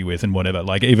you're happy with and whatever.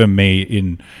 Like even me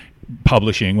in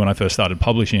publishing, when I first started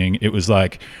publishing, it was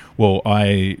like, well,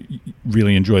 I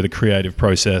really enjoy the creative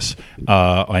process.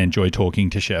 I enjoy talking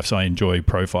to chefs. I enjoy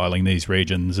profiling these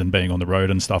regions and being on the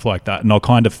road and stuff like that. And I'll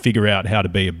kind of figure out how to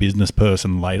be a business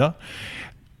person later.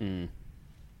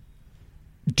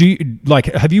 Do you, like,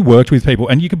 have you worked with people,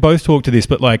 and you could both talk to this,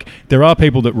 but like there are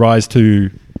people that rise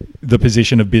to the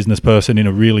position of business person in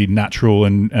a really natural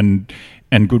and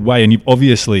good way, and you've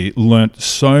obviously learnt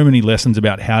so many lessons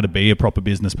about how to be a proper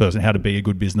business person, how to be a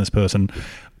good business person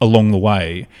along the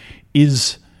way.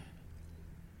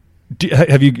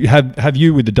 Have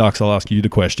you with the Ducks, I'll ask you the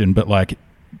question, but like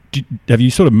have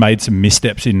you sort of made some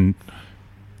missteps in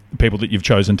people that you've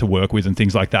chosen to work with and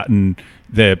things like that, and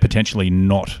they're potentially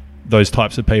not those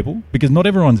types of people? Because not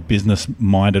everyone's business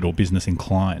minded or business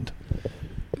inclined.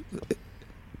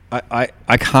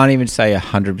 I can't even say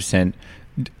 100%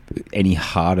 any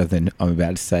harder than I'm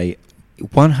about to say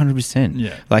 100%.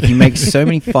 Yeah. Like you make so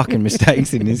many fucking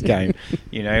mistakes in this game.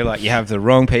 You know, like you have the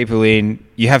wrong people in,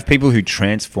 you have people who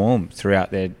transform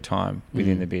throughout their time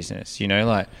within the business. You know,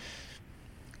 like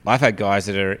I've had guys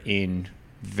that are in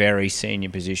very senior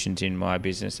positions in my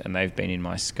business and they've been in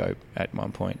my scope at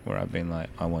one point where I've been like,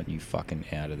 I want you fucking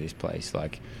out of this place.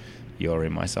 Like you're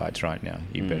in my sights right now.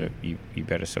 You better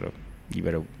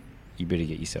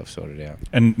get yourself sorted out.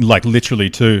 And like literally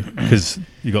too, because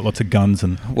you got lots of guns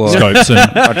and scopes and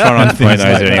I try not to point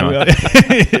those at anyone.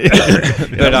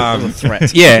 But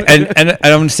threat. yeah, and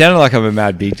I'm sounding like I'm a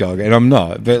mad big dog, and I'm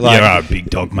not. But like, you are a big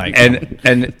dog, mate.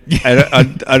 And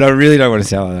I really don't want to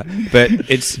sound like that. But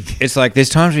it's like there's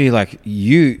times where you're like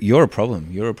you're a problem.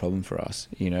 You're a problem for us,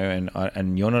 you know,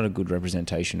 and you're not a good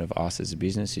representation of us as a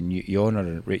business, and you're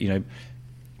not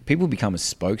people become a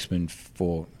spokesman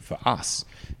for us,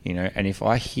 you know, and if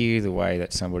I hear the way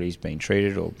that somebody's been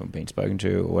treated or been spoken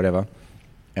to or whatever,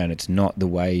 and it's not the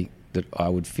way that I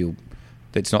would feel,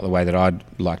 it's not the way that I'd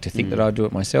like to think that I'd do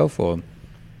it myself, or,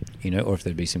 you know, or if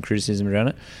there'd be some criticism around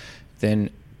it, then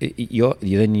you're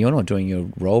not doing your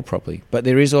role properly. But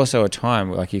there is also a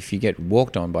time, like if you get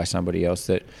walked on by somebody else,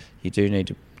 that you do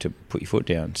need to put your foot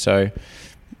down. So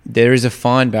there is a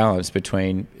fine balance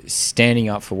between standing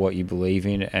up for what you believe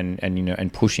in and you know,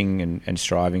 and pushing and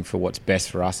striving for what's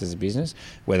best for us as a business,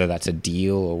 whether that's a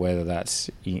deal or whether that's,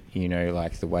 you know,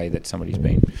 like the way that somebody's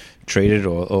been treated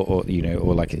or you know,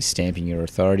 or like stamping your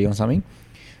authority on something.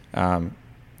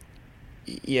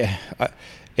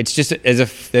 It's just there's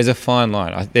a fine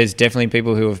line. There's definitely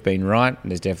people who have been right,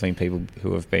 and there's definitely people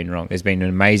who have been wrong. There's been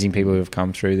amazing people who have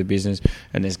come through the business,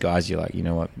 and there's guys you're like, you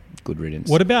know what, good riddance.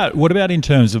 What about in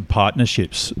terms of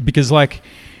partnerships? Because like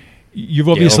you've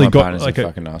obviously got like a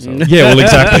fucking assholes. yeah, well,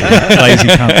 exactly, lazy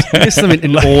cunts. List them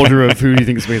in order of who do you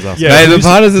think is the biggest asshole. Yeah, the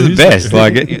partners are the best.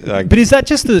 Like, but is that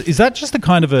just a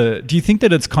kind of a? Do you think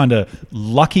that it's kind of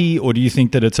lucky, or do you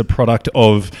think that it's a product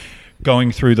of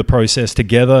going through the process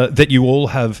together, that you all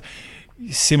have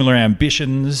similar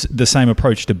ambitions, the same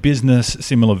approach to business,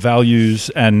 similar values,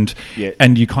 and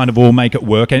you kind of all make it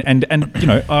work? And you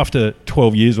know, after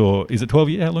 12 years, or is it 12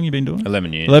 years? How long have you been doing it?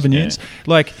 11 years. 11 years.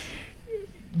 Like,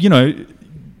 you know,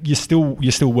 you're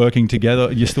still working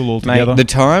together. You're still all together.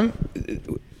 Mate,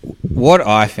 what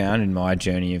I found in my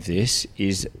journey of this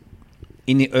is,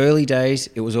 in the early days,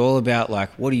 it was all about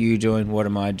like, what are you doing? What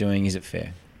am I doing? Is it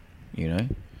fair? You know?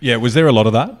 Yeah, was there a lot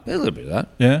of that? A little bit of that.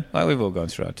 Yeah. Like we've all gone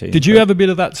through our teeth. Did you have a bit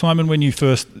of that, Simon, when you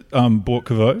first bought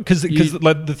Caveau? Because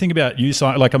like, the thing about you,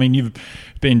 Simon, like, I mean, you've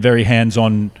been very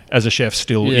hands-on as a chef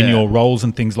still in your roles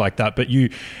and things like that. But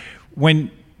when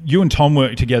you and Tom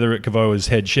worked together at Cavo as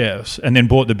head chefs and then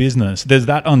bought the business. There's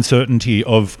that uncertainty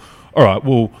of, all right,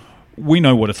 well, we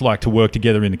know what it's like to work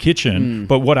together in the kitchen,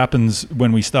 but what happens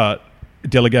when we start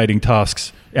delegating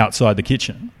tasks outside the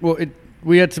kitchen? Well,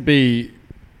 we had to be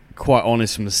quite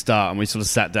honest from the start, and we sort of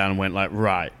sat down and went like,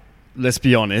 right, let's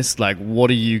be honest, like, what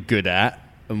are you good at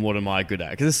and what am I good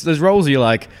at? Because there's roles you're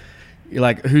like,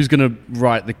 who's going to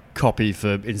write the copy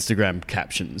for Instagram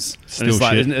captions? Still and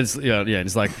it's like, shit.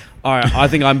 it's like, all right, I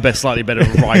think I'm slightly better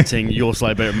at writing, you're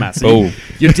slightly better at maths. So Oh.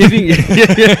 you're divvying.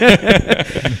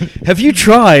 Have you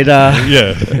tried?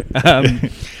 You're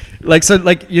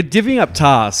divvying up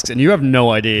tasks, and you have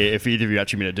no idea if either of you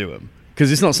actually meant to do them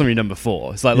because it's not something you've done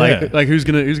before. It's like who's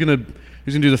gonna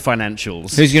do the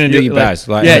financials? Who's going to do your baz?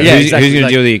 Like, exactly. Who's going to Like,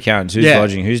 deal with the accountants? Who's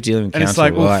lodging? Who's dealing with and council? it's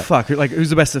like, well, fuck. Like, who's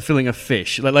the best at filling a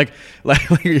fish? Like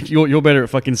you're better at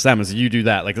fucking salmon, so you do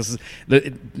that. Like, this is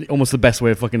almost the best way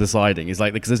of fucking deciding. Is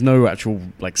like because there's no actual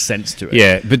like sense to it.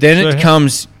 Yeah, but then it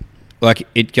comes, like,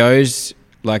 it goes,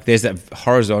 like, there's that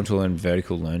horizontal and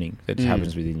vertical learning that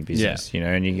happens within your business, you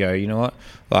know, and you go, you know what,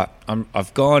 like,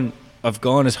 I've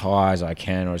gone as high as I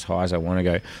can or as high as I want to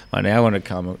go. I now want to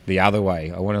come the other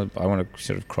way. I want to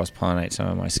sort of cross-pollinate some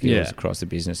of my skills across the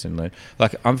business and learn.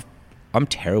 Like, I'm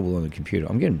terrible on the computer.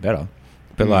 I'm getting better.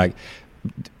 But, like,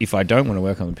 if I don't want to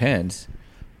work on the pans,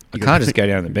 I can't just go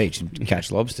down to the beach and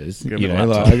catch lobsters. You know,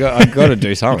 like, I got to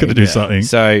do something. Got to do something.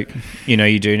 So, you know,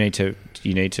 you need to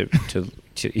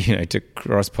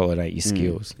cross-pollinate your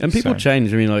skills. And people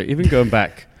change. I mean, like, even going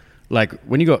back, like,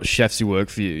 when you got chefs who work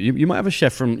for you, you might have a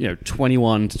chef from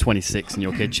 21 to 26 in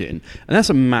your kitchen, and that's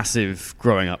a massive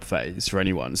growing up phase for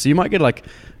anyone. So you might get like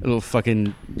a little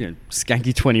fucking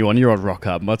skanky 21-year-old rock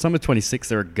up. By the time they're 26,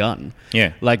 they're a gun.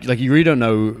 Yeah, like you really don't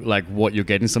know like what you're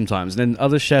getting sometimes. And then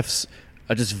other chefs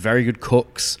are just very good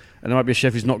cooks, and there might be a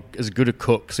chef who's not as good a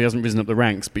cook, so he hasn't risen up the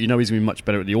ranks, but he's going to be much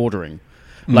better at the ordering.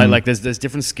 Like there's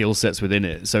different skill sets within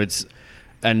it. So it's.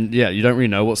 And you don't really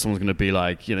know what someone's going to be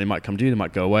like. They might come to you, they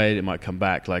might go away, they might come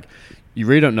back. Like, you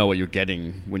really don't know what you're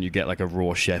getting when you get like a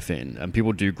raw chef in. And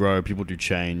people do grow, people do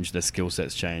change, their skill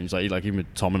sets change. Like even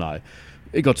with Tom and I,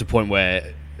 it got to a point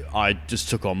where I just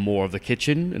took on more of the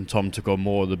kitchen, and Tom took on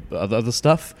more of the other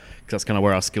stuff. Because that's kind of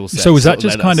where our skill set. So was that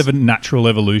just kind of a natural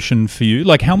evolution for you?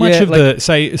 Like, how much of the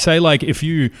say like if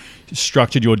you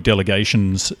structured your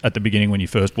delegations at the beginning when you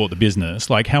first bought the business,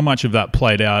 like how much of that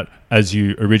played out as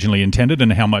you originally intended,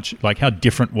 and how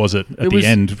different was it at the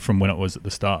end from when it was at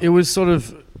the start? It was sort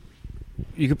of.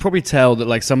 You could probably tell that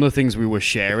like some of the things we were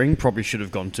sharing probably should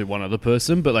have gone to one other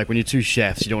person, but like when you're two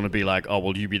chefs, you don't want to be like, oh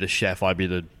well, you be the chef, I be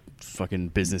the fucking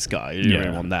business guy. You don't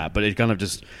really want that, but it kind of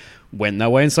just went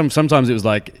that way. And sometimes it was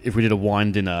like if we did a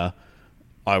wine dinner,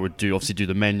 I would obviously do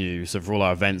the menu. So for all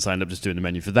our events, I ended up just doing the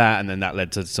menu for that, and then that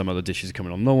led to some other dishes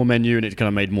coming on the normal menu, and it kind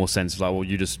of made more sense. Like, well,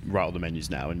 you just write all the menus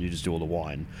now, and you just do all the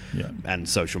wine and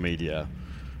social media.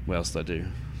 What else did I do?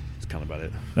 That's kind of about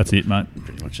it. That's it, mate.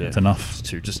 Pretty much it. That's enough.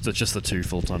 It's just the two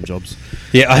full-time jobs.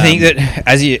 Yeah, I think that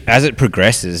as it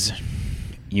progresses,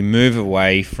 you move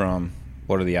away from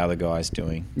what are the other guys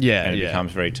doing? Yeah, and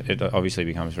it obviously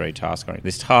becomes very task oriented.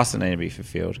 There's tasks that need to be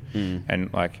fulfilled,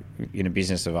 and like in a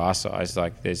business of our size,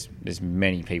 like there's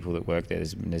many people that work there.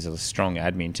 There's a strong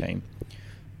admin team.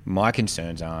 My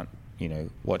concerns aren't,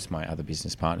 what's my other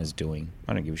business partners doing?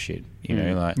 I don't give a shit.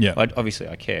 Obviously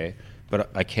I care, but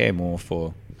I care more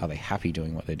for, are they happy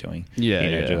doing what they're doing?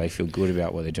 Do they feel good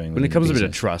about what they're doing? When it comes to a bit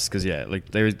of trust, because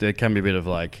like there can be a bit of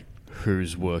like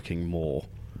who's working more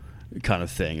kind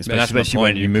of thing. Especially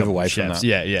when you move away from that.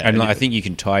 Yeah. And I think you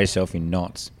can tie yourself in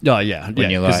knots. Oh, yeah. When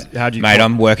you're like, how do you mate,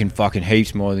 I'm working fucking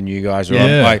heaps more than you guys. Or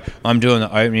I'm doing the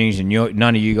openings and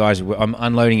none of you guys I'm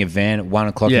unloading a van at 1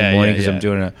 o'clock in the morning because I'm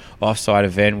doing an off-site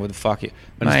event. What the fuck? And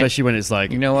mate, especially when it's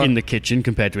like in the kitchen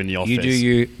compared to in the office. You do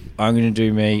you, I'm going to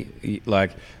do me.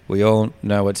 Like, we all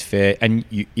know what's fair. And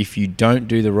if you don't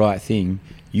do the right thing,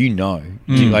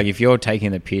 like if you're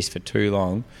taking the piss for too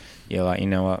long, you're like, you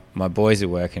know what, my boys are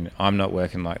working, I'm not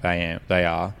working like they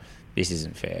are, this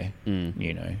isn't fair,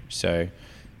 so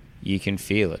you can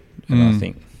feel it. And I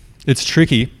think it's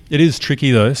tricky. It is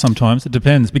tricky though, sometimes. It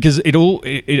depends, because a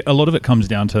lot of it comes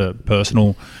down to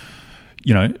personalities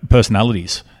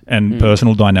and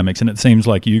personal dynamics, and it seems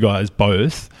like you guys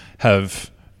both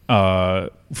have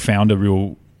found a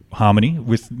real harmony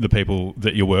with the people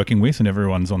that you're working with, and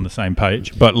everyone's on the same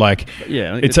page. But like,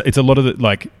 it's a lot of the,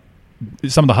 like,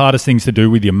 some of the hardest things to do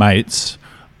with your mates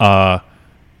are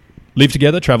live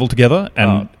together, travel together,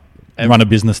 and run a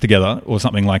business together or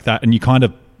something like that. And you kind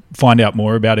of find out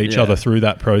more about each other through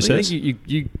that process. I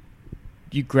think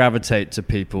you gravitate to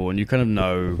people, and you kind of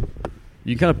know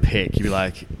you kind of pick. You'd be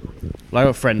like I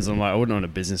got friends. And I'm like, I wouldn't own a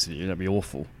business with you. That'd be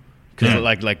awful.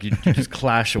 Because like you just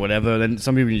clash or whatever. Then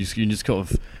some people you just kind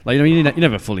of like, you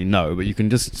never fully know, but you can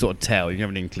just sort of tell. You have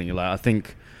an inkling. You're like, I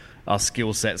think our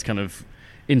skill sets kind of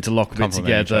interlock a bit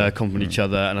together, complement each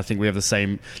other, and I think we have the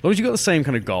same. As long as you got the same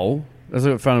kind of goal. As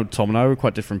I found with Tom and I, were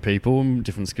quite different people and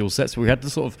different skill sets. But we had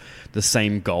the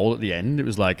same goal at the end. It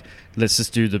was like, let's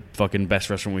just do the fucking best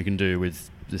restaurant we can do with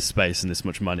this space and this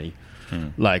much money.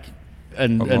 Like,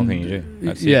 and what more can you do?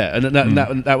 That's yeah, it.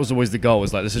 And that was always the goal.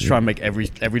 Was like, let's just try and make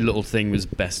every little thing as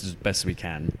best as we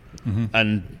can.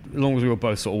 And as long as we were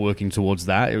both sort of working towards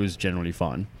that, it was generally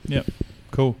fine. Yeah,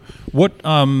 cool. What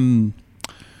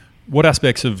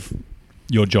aspects of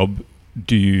your job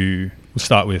do you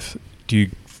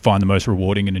find the most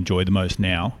rewarding and enjoy the most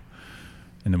now?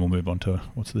 And then we'll move on to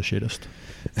what's the shittest.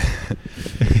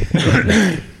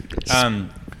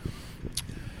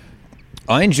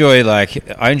 I enjoy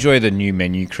the new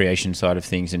menu creation side of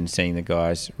things and seeing the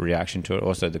guys' reaction to it.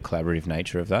 Also, the collaborative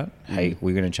nature of that. Hey,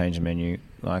 we're going to change the menu.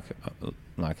 Like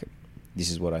this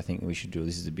is what I think we should do.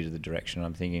 This is a bit of the direction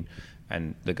I'm thinking,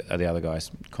 and the other guys'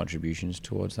 contributions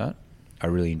towards that. I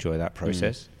really enjoy that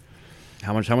process.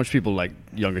 How much people like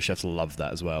younger chefs love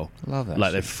that as well. Love that.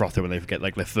 Like they froth it when they get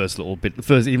like their first little bit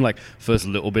of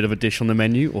a dish on the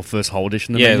menu or first whole dish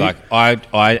on the menu. Yeah, like I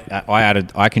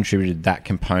contributed that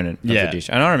component of the dish,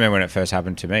 and I remember when it first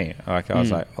happened to me. Like I was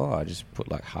like, oh, I just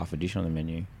put like half a dish on the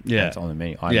menu. Yeah, it's on the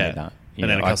menu. I made that. And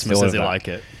then a customer says they like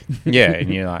it. Yeah,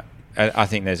 and you're like, I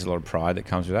think there's a lot of pride that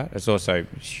comes with that. It's also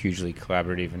hugely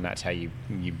collaborative, and that's how you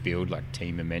build like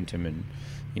team momentum, and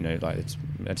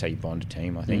that's how you bond a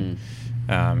team. I think.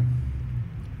 The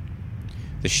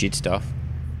shit stuff.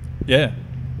 Yeah.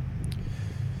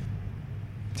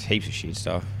 There's heaps of shit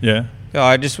stuff. Yeah.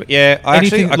 I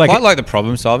quite like the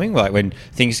problem solving. Like when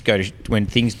things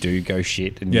do go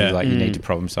shit, and you need to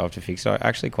problem solve to fix it. I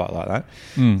actually quite like that.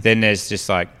 Then there's just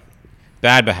like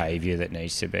bad behaviour that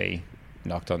needs to be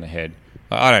knocked on the head.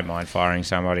 Like, I don't mind firing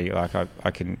somebody. Like I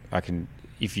can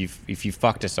if you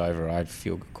fucked us over, I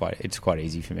feel it's quite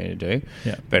easy for me to do.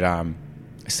 Yeah. But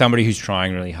somebody who's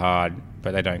trying really hard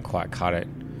but they don't quite cut it,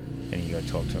 and you got to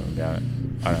talk to them about it.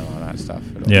 I don't like that stuff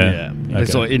at all. Yeah. Okay.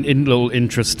 So in little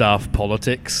intra-staff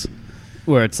politics,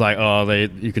 where it's like,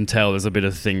 you can tell there's a bit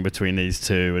of thing between these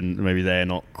two, and maybe they're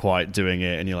not quite doing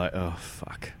it, and you're like, oh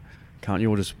fuck, can't you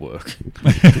all just work?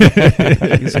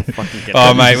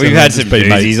 Oh mate, we've had some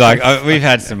doozies. Like we've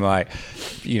had some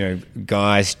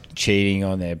guys cheating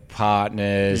on their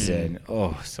partners and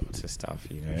all sorts of stuff.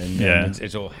 And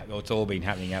it's all been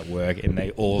happening at work,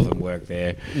 and all of them work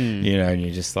there. And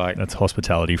you're just like, that's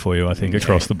hospitality for you, I think,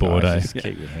 across the board. Just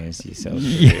keep your hands to yourself.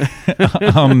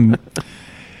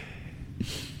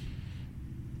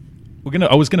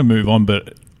 I was gonna move on,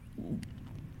 but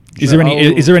is there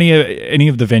any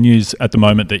of the venues at the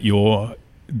moment that you're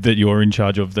in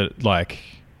charge of that, like,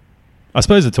 I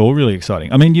suppose it's all really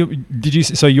exciting. I mean, you're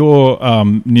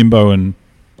Nimbo and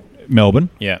Melbourne.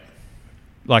 Yeah.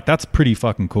 Like, that's pretty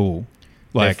fucking cool.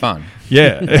 Like, they're fun.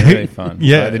 Yeah. They're really fun.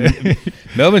 Yeah.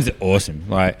 Melbourne's awesome.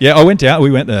 Like, yeah,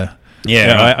 we went there.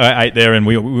 Yeah. I ate there, and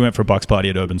we went for a bucks party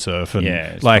at Urban Surf,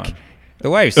 and like, fun. The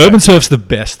waves. Urban Surf's the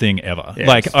best thing ever. Yeah,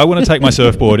 like, I want to take my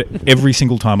surfboard every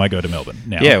single time I go to Melbourne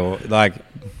now. Yeah, well, like,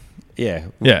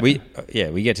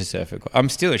 we get to surf. I'm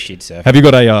still a shit surfer. Have you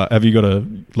got a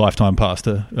lifetime pass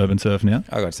to Urban Surf now?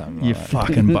 I got something. You like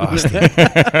fucking bastard.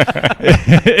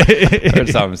 I got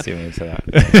something similar to that.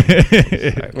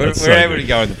 So we're able to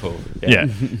go in the pool. Yeah,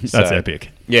 that's epic.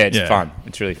 Yeah, it's fun.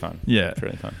 It's really fun. Yeah, it's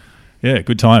really fun. Yeah,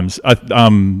 good times. And I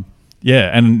don't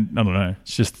know.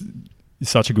 It's just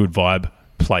such a good vibe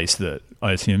place that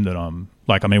I assume that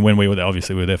like, I mean, when we were there,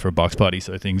 obviously we were there for a bucks party,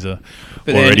 so things are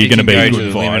already going to be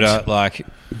good vibes. Like,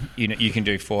 you can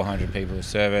do 400 people a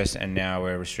service, and now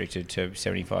we're restricted to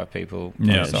 75 people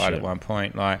on site at one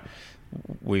point. Like,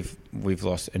 we've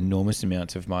lost enormous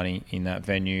amounts of money in that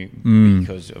venue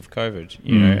because of COVID.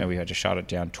 And we had to shut it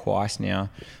down twice now.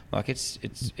 Like, it's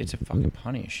a fucking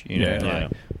punish.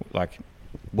 Like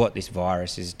what this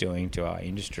virus is doing to our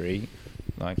industry.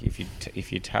 Like, if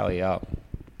you tally up,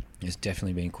 there's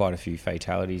definitely been quite a few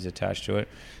fatalities attached to it.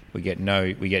 We get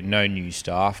no new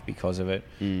staff because of it.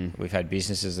 We've had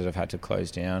businesses that have had to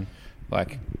close down.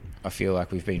 Like, I feel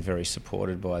like we've been very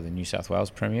supported by the New South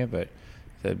Wales Premier, but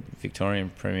the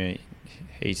Victorian Premier,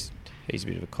 he's a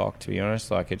bit of a cock, to be honest.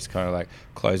 Like, it's kind of like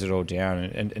close it all down,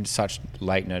 and such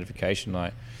late notification.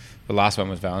 Like, the last one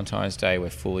was Valentine's Day. We're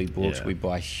fully booked. Yeah. We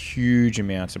buy huge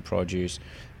amounts of produce,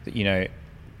 and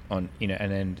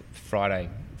then Friday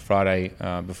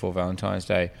before Valentine's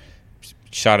Day,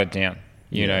 shut it down.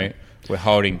 we're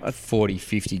holding 40,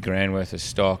 50 grand worth of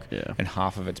stock, Yeah. and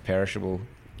half of it's perishable.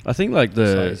 I think like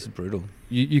It's brutal.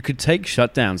 you could take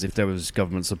shutdowns if there was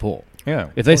government support.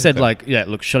 Yeah. If they said like, yeah,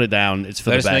 look, shut it down, it's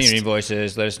for let the us best. know your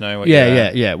invoices. Let us know what.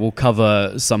 Yeah, we'll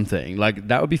cover something. Like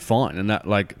that would be fine. And that,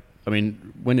 like, I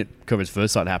mean, when COVID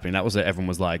first started happening, that was it. Everyone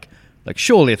was like,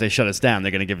 surely if they shut us down,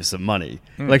 they're going to give us some money.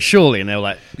 Like, surely, and they were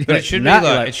like, But it should be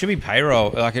it should be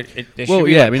payroll. Like there should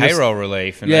be payroll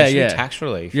relief and there should be tax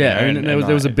relief. Yeah, you know, I mean,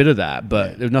 there was a bit of that,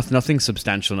 but there was nothing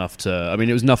substantial enough to. I mean,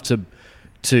 it was enough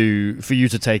for you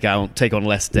to take on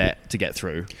less debt to get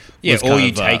through. Yeah, or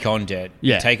you take on debt.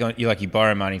 Yeah, you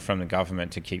borrow money from the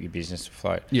government to keep your business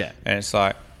afloat. Yeah, and it's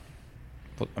like,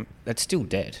 well, that's still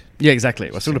debt. Yeah,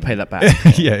 exactly. We're still to pay that back.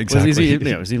 Yeah, exactly. Is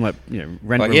he like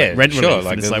rent relief?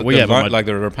 Like it's like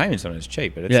the repayments on it's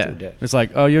cheap, but it's still debt. It's like,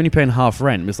 oh, you're only paying half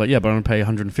rent. It's like, yeah, but I'm going to pay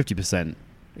 150%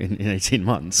 in 18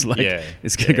 months. Like,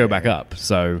 it's going to go back up.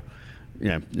 So.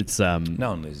 Yeah, it's no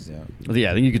one loses out. Yeah,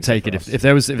 I think you could take it if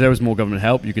there was more government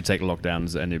help, you could take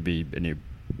lockdowns and it'd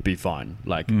be fine.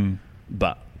 Like,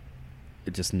 but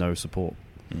it's just no support.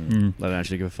 They don't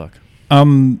actually give a fuck.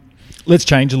 Let's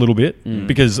change a little bit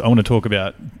because I want to talk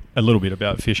a little bit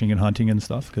about fishing and hunting and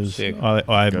stuff because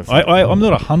I'm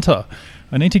not a hunter.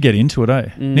 I need to get into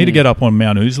it. Need to get up on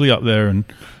Mount Ousley up there and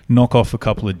knock off a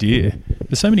couple of deer.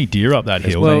 There's so many deer up that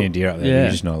hill. There's plenty of deer up there. Yeah.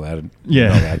 You're just not allowed. You're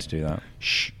not allowed to do that.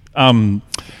 Shh. When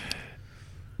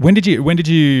did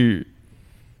you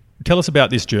tell us about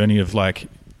this journey of like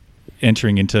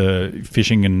entering into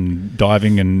fishing and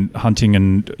diving and hunting,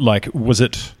 and like, was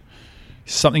it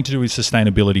something to do with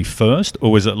sustainability first,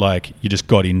 or was it like you just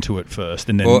got into it first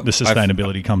and then the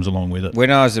sustainability comes along with it?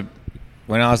 When I was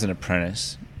an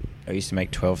apprentice, I used to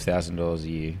make $12,000 a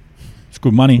year. It's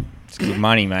good money. It's good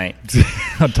money, mate.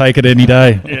 I'd take it any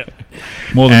day. Yeah.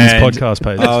 More than this podcast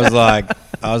pays. I was like,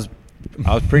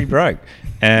 I was pretty broke,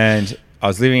 and I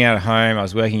was living out at home. I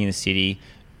was working in the city,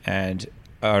 and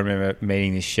I remember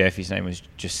meeting this chef. His name was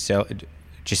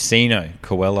Giacino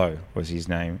Coelho was his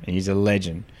name, and he's a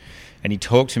legend. And he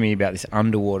talked to me about this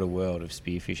underwater world of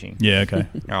spearfishing. Yeah, okay.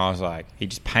 And I was like, he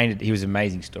was an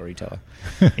amazing storyteller.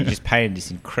 He just painted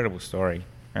this incredible story,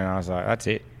 and I was like, that's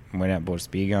it. I went out and bought a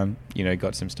spear gun,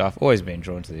 got some stuff. Always been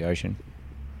drawn to the ocean,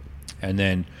 and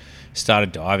then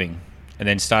started diving. And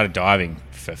then started diving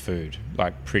for food,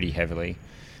 like pretty heavily.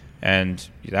 And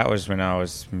that was when I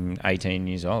was 18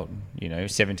 years old.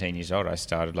 17 years old, I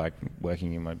started like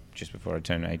working just before I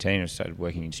turned 18, I started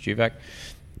working in Stewvac.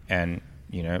 And,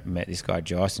 met this guy,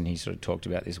 Joss, and he sort of talked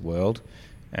about this world.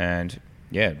 And,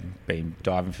 yeah, been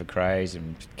diving for crays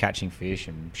and catching fish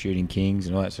and shooting kings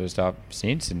and all that sort of stuff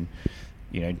since. And,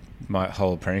 my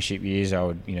whole apprenticeship years, I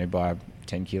would, buy a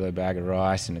 10-kilo bag of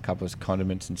rice and a couple of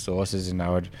condiments and sauces, and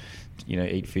I would...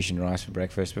 eat fish and rice for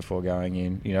breakfast before going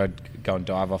in. I'd go and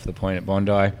dive off the point at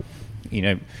Bondi,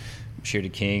 shoot a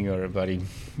king or a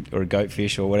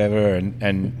goatfish or whatever,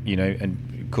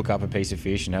 and cook up a piece of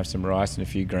fish and have some rice and a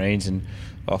few greens, and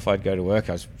off I'd go to work.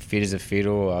 I was fit as a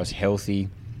fiddle. I was healthy,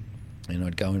 and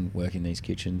I'd go and work in these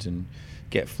kitchens and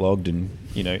get flogged and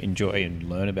enjoy and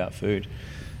learn about food,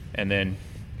 and then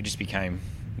it just became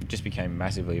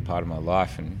massively a part of my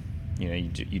life. And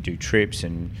you do trips,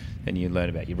 and then you learn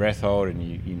about your breath hold, and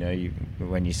you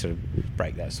when you sort of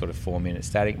break that sort of 4-minute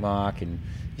static mark, and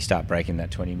you start breaking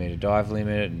that 20-meter dive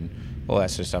limit, and all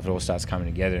that sort of stuff, it all starts coming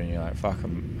together, and you're like, fuck,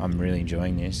 I'm really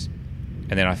enjoying this.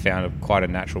 And then I found quite a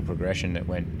natural progression that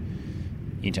went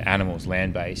into animals,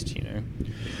 land-based.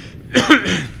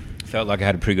 Felt like I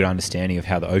had a pretty good understanding of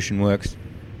how the ocean works,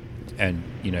 and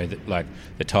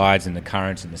the tides and the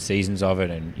currents and the seasons of it,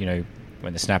 and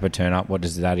when the snapper turn up, what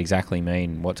does that exactly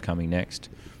mean? What's coming next?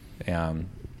 What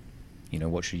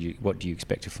do you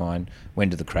expect to find? When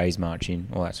do the crays march in?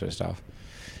 All that sort of stuff.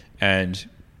 And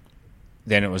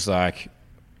then it was like,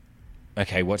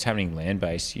 okay, what's happening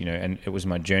land-based? And it was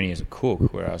my journey as a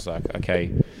cook, where I was like,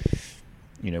 okay,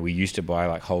 we used to buy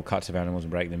like whole cuts of animals and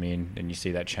break them in, and you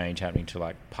see that change happening to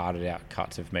like parted out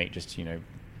cuts of meat, just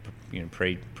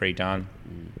pre-done,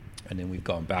 and then we've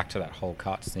gone back to that whole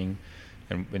cuts thing.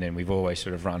 And then we've always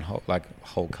sort of run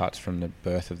whole cuts from the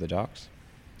birth of the ducks.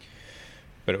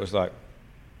 But it was like,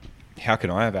 how can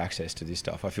I have access to this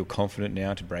stuff? I feel confident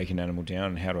now to break an animal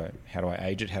down, and how do I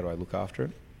age it? How do I look after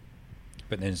it?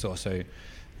 But then it's also,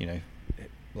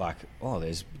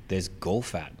 there's gall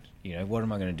fat. What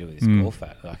am I going to do with this gall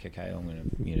fat? Like, okay, I'm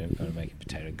going to make a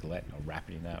potato galette, and I'll wrap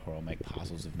it in that, or I'll make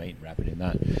parcels of meat and wrap it in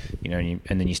that.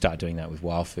 And then you start doing that with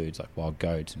wild foods like wild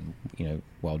goats and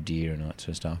wild deer and all that sort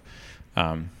of stuff.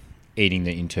 eating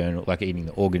the internal, like eating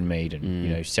the organ meat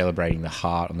and celebrating the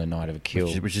heart on the night of a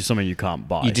kill, which is something you can't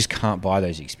buy. You just can't buy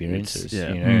those experiences,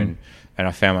 Yeah. And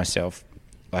I found myself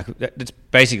like that's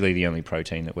basically the only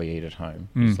protein that we eat at home.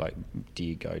 It's like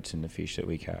deer, goats, and the fish that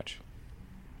we catch,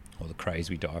 or the crays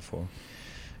we die for,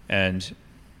 and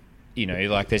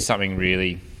like there's something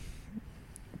really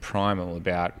primal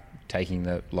about taking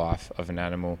the life of an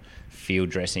animal, field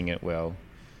dressing it well,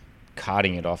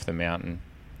 carting it off the mountain,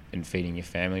 and feeding your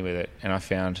family with it. And I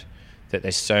found that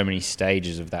there's so many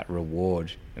stages of that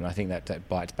reward, and I think that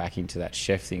bites back into that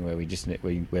chef thing where we just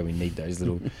where we need those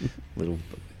little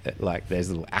like there's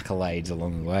little accolades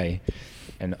along the way.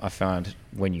 And I found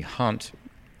when you hunt,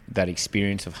 that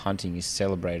experience of hunting is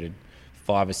celebrated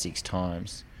 5 or 6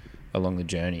 times along the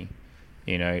journey.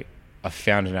 I've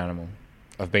found an animal,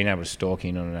 I've been able to stalk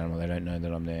in on an animal, they don't know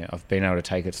that I'm there, I've been able to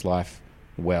take its life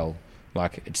well.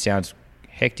 Like, it sounds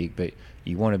hectic, but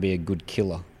you want to be a good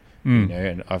killer,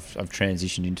 and I've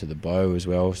transitioned into the bow as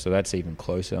well, so that's even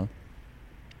closer.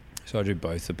 So I do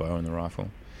both the bow and the rifle.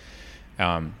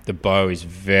 The bow is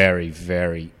very,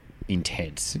 very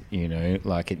intense,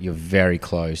 like you're very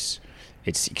close.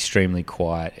 It's extremely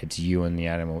quiet. It's you and the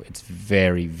animal. It's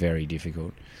very, very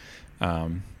difficult.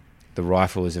 The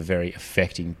rifle is a very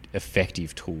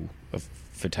effective tool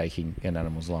for taking an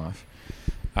animal's life.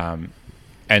 And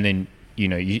then,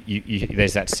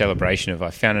 there's that celebration of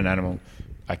I found an animal,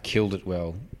 I killed it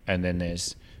well, and then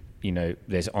there's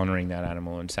honouring that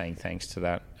animal and saying thanks to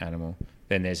that animal.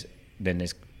 Then there's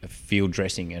a field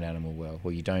dressing an animal well,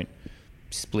 where you don't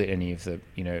split any of the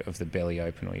of the belly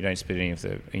open, or you don't split any of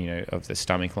the of the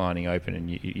stomach lining open,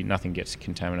 and nothing gets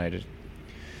contaminated.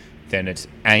 Then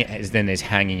there's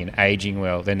hanging and aging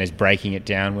well. Then there's breaking it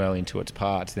down well into its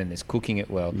parts. Then there's cooking it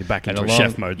well. You're back into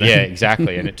chef mode then. Yeah,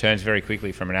 exactly. And it turns very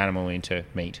quickly from an animal into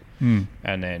meat. And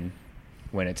then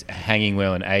when it's hanging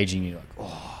well and aging, you're like,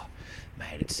 oh,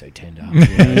 mate, it's so tender.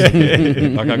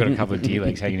 Like I've got a couple of deer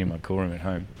legs hanging in my cool room at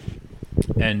home.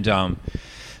 And and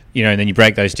then you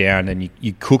break those down, and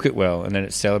you cook it well, and then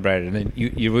it's celebrated, and then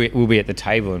you will be at the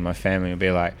table, and my family will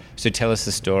be like, so tell us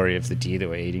the story of the deer that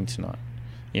we're eating tonight.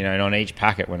 And on each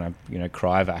packet, when I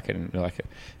cryovac it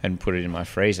and put it in my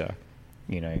freezer,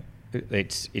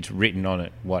 it's written on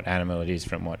it what animal it is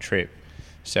from what trip.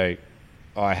 So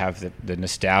I have the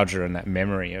nostalgia and that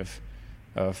memory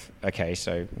of okay,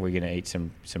 so we're going to eat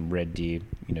some red deer,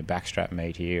 backstrap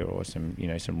meat here, or some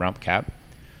rump cap.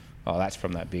 Oh, that's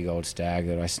from that big old stag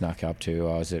that I snuck up to.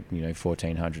 I was at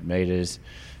 1,400 meters.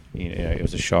 It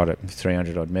was a shot at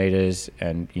 300 odd meters,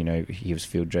 and he was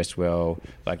field dressed well.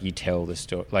 Like, you tell the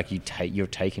story, like you're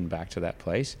taken back to that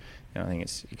place. And I think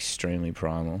it's extremely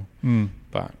primal,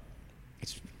 but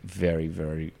it's very,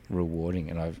 very rewarding.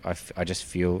 And I just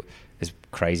feel, as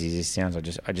crazy as this sounds, I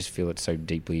just feel it's so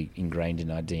deeply ingrained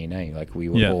in our DNA. Like, we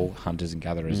were all hunters and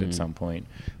gatherers at some point.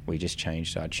 We just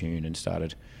changed our tune and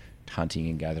started hunting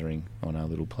and gathering on our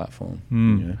little platform.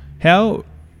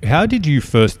 How did you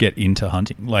first get into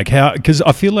hunting? Like, how? Because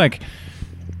I feel like,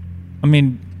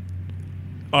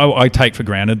 I take for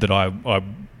granted that I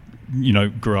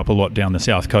grew up a lot down the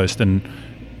south coast and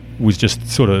was just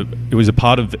it was a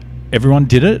part of everyone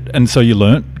did it, and so you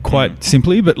learnt quite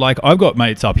simply. But like, I've got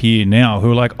mates up here now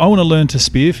who are like, I want to learn to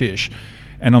spearfish,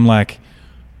 and I'm like,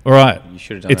 all right, you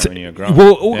should have done that when you were growing.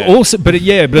 Well, also, but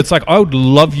it's like, I would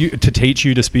love you to teach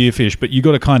you to spearfish, but you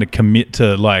got to kind of commit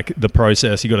to like the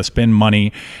process. You got to spend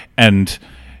money, and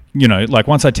like,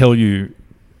 once I tell you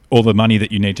all the money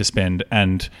that you need to spend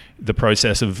and the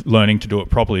process of learning to do it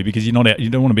properly, because you don't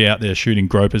want to be out there shooting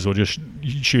gropers or just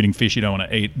shooting fish you don't want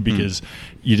to eat because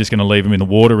you're just going to leave them in the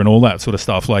water and all that sort of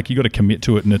stuff. Like, you got to commit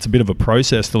to it, and it's a bit of a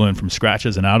process to learn from scratch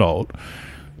as an adult.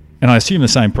 And I assume the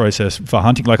same process for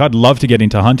hunting. Like, I'd love to get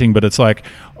into hunting, but it's like,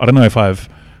 I don't know if I've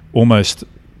almost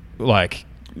like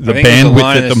the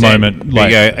bandwidth at the moment. Like,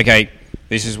 you go, okay,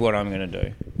 this is what I'm going to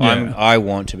do. Yeah. I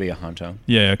want to be a hunter.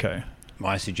 Yeah, okay.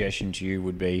 My suggestion to you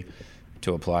would be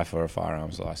to apply for a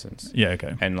firearms license. Yeah,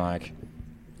 okay. And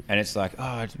it's like,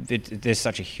 there's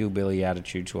such a hillbilly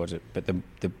attitude towards it. But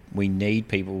we need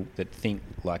people that think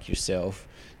like yourself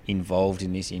involved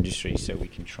in this industry, so we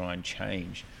can try and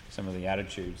change some of the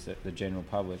attitudes that the general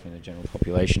public and the general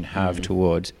population have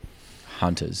towards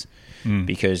hunters.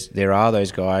 Because there are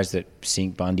those guys that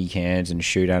sink Bundy cans and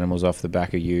shoot animals off the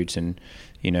back of utes and,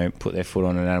 put their foot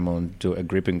on an animal and do a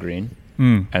grip and grin.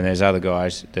 And there's other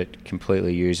guys that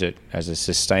completely use it as a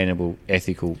sustainable,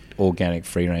 ethical, organic,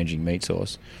 free-ranging meat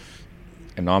source.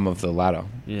 And I'm of the latter.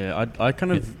 Yeah, I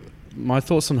kind of... My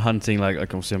thoughts on hunting, like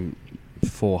obviously I'm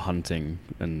for hunting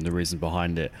and the reason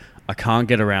behind it. I can't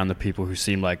get around the people who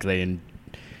seem like they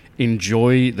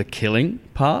enjoy the killing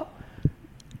part,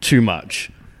 too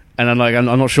much. And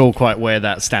I'm not sure quite where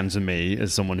that stands with me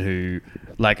as someone who,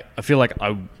 like, I feel like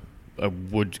I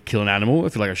would kill an animal. I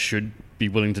feel like I should be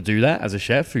willing to do that as a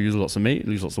chef who uses lots of meat,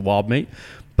 uses lots of wild meat.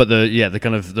 But the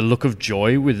kind of the look of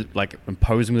joy with like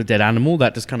imposing with a dead animal,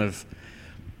 that just kind of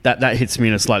that hits me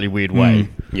in a slightly weird way.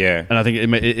 Yeah, and I think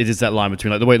it is that line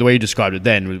between like the way you described it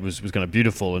then was kind of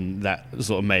beautiful, and that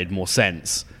sort of made more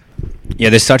sense. Yeah,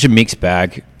 there's such a mixed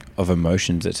bag of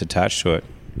emotions that's attached to it.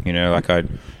 You know, like I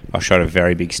shot a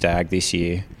very big stag this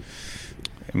year,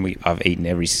 and I've eaten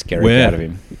every skerrick out of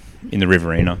him in the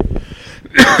Riverina.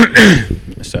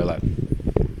 So like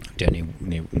down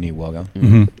near Wagga,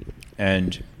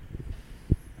 and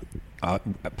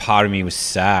part of me was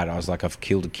sad. I was like, I've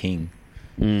killed a king,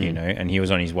 you know, and he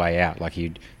was on his way out. Like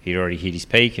he'd already hit his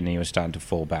peak, and he was starting to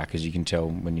fall back, as you can tell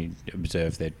when you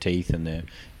observe their teeth and their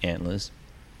antlers.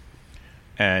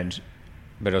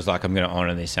 But I was like, I'm going to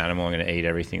honour this animal. I'm going to eat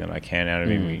everything that I can out of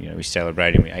him. We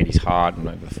celebrated him. We ate his heart and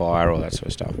over the fire, all that sort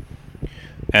of stuff.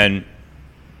 And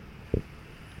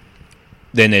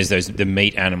then there's the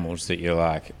meat animals that you're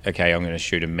like, okay, I'm going to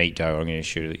shoot a meat doe, or I'm going to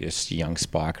shoot a young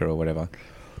spiker or whatever.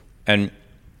 And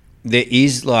there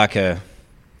is like,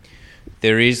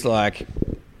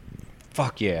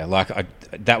 fuck yeah, like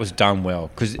that was done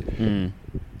well, because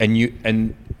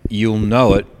and you'll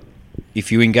know it if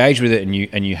you engage with it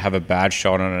and you have a bad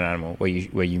shot on an animal, where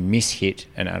you mishit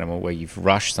an animal, where you've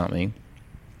rushed something,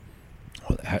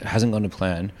 or it hasn't gone to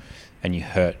plan, and you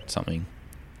hurt something,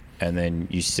 and then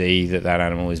you see that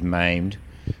animal is maimed,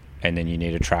 and then you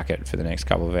need to track it for the next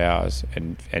couple of hours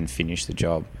and finish the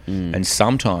job. And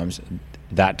sometimes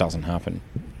that doesn't happen.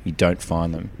 You don't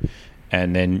find them,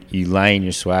 and then you lay in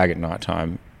your swag at night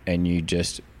time and you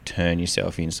just turn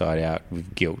yourself inside out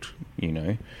with guilt, you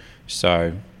know.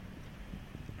 So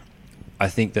I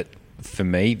think that for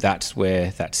me, that's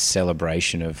where that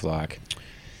celebration of like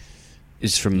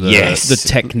is from the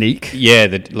technique. Yeah,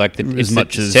 as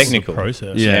much as technical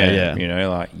process. Yeah. You know,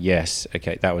 like yes,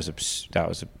 okay, that was a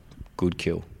good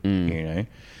kill. You know,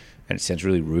 and it sounds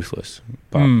really ruthless,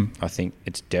 but I think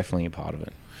it's definitely a part of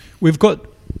it. We've got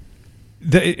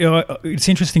it's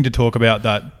interesting to talk about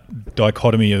that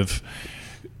dichotomy of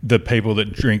the people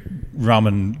that drink rum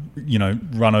and, you know,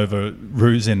 run over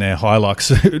roos in their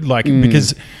Hilux, like,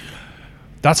 because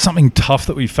that's something tough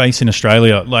that we face in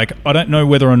Australia. Like, I don't know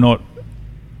whether or not,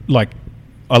 like,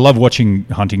 I love watching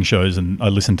hunting shows and I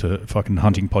listen to fucking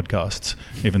hunting podcasts,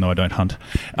 even though I don't hunt.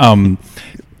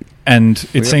 And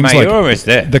it seems like you're almost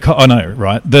there. I know,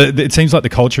 right? It seems like the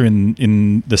culture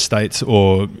in the States,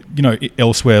 or, you know,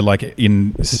 elsewhere, like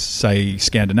in, say,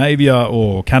 Scandinavia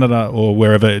or Canada or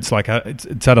wherever, it's like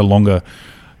it's had a longer,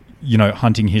 you know,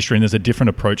 hunting history, and there's a different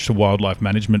approach to wildlife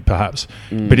management, perhaps.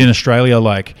 But in Australia,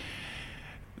 like,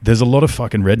 there's a lot of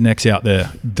fucking rednecks out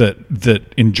there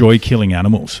that enjoy killing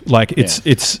animals. Like,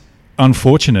 it's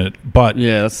unfortunate, but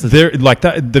there, like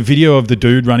that, the video of the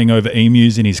dude running over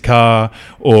emus in his car,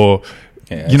 or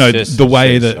you know, the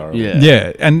way that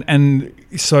and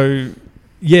so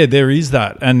there is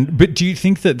that. And but do you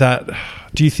think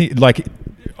like,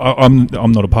 I'm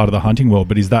not a part of the hunting world,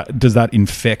 but does that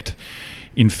infect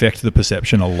the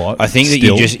perception a lot? I think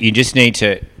still? That you just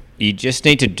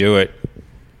need to do it.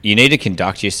 You need to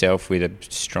conduct yourself with a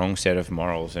strong set of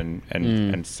morals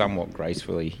and somewhat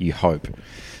gracefully, you hope.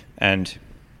 And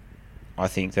I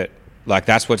think that, like,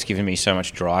 that's what's given me so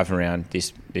much drive around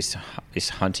this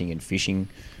hunting and fishing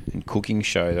and cooking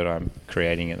show that I'm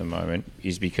creating at the moment,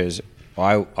 is because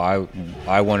I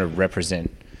want to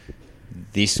represent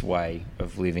this way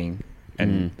of living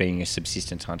and being a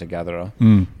subsistence hunter-gatherer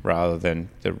rather than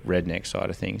the redneck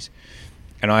side of things.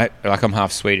 And I'm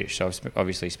half Swedish, so I've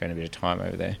obviously spent a bit of time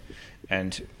over there.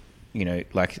 And, you know,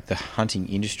 like, the hunting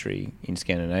industry in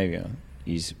Scandinavia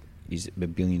is a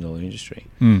 $1 billion industry.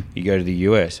 You go to the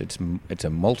US, it's a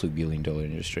multi-billion-dollar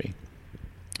industry.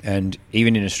 And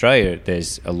even in Australia,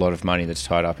 there's a lot of money that's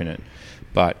tied up in it.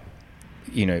 But,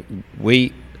 you know,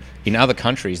 in other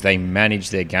countries, they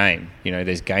manage their game. You know,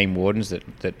 there's game wardens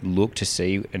that look to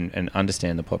see and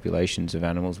understand the populations of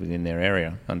animals within their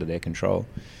area under their control.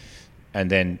 And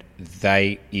then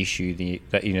they issue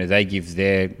they give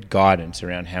their guidance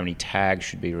around how many tags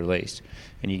should be released,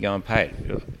 and you go and pay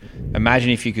it.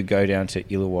 Imagine if you could go down to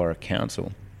Illawarra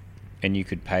Council, and you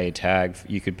could pay a tag.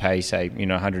 You could pay, say, you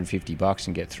know, $150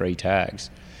 and get 3 tags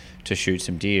to shoot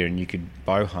some deer, and you could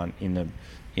bow hunt in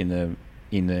the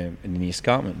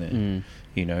escarpment there.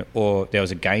 You know, or there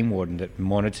was a game warden that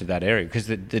monitored that area, because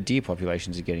the deer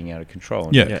populations are getting out of control.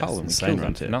 And we cull them, we kill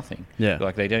them for nothing. Yeah.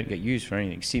 Like, they don't get used for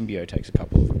anything. Symbio takes a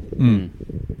couple of them.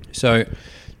 So,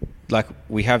 like,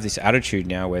 we have this attitude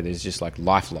now where there's just, like,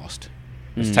 life lost.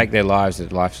 Let's take their lives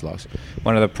as life loss.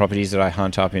 One of the properties that I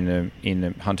hunt up in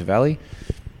the Hunter Valley,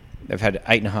 they've had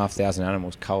 8,500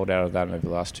 animals culled out of that over the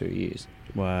last 2 years.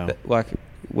 Wow. But, like,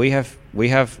 we have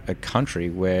a country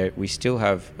where we still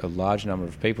have a large number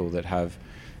of people that have,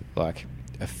 like,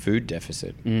 a food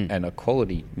deficit and a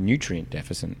quality nutrient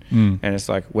deficit. And it's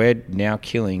like, we're now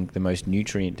killing the most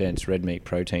nutrient dense red meat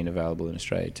protein available in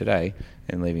Australia today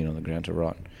and leaving it on the ground to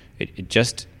rot. It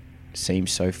just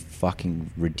seems so fucking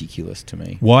ridiculous to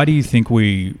me. Why do you think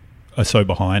we are so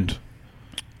behind?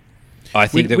 I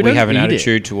think that we have an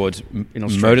attitude towards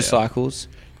motorcycles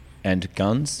and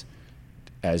guns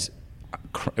as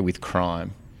with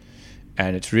crime.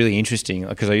 And it's really interesting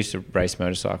because I used to race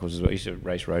motorcycles as well. I used to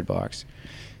race road bikes.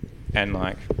 And,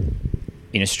 like,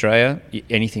 in Australia,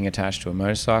 anything attached to a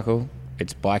motorcycle,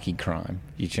 it's bikie crime.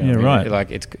 You know what I mean? Right.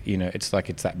 Like, it's, you know, it's like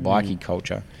it's that bikie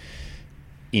culture.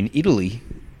 In Italy,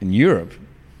 in Europe,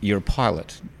 you're a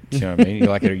pilot. Do you know what I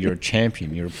mean? You're a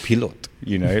champion. You're a pilot.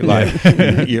 You know,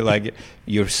 like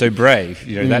you're so brave.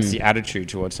 You know, that's the attitude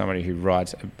towards somebody who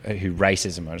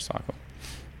races a motorcycle.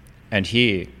 And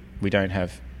here we don't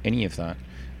have any of that.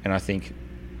 And I think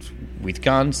with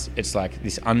guns, it's like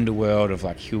this underworld of,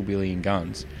 like, hillbilly and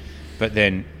guns. But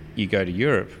then you go to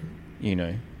Europe, you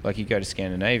know, like you go to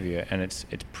Scandinavia, and it's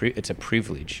a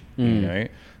privilege. You know,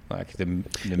 like the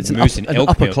moose and elk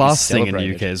upper milk class is thing in the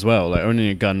celebrated. UK as well. Like, owning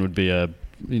a gun would be in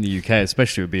the UK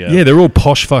especially would be Yeah, they're all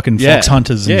posh fucking fox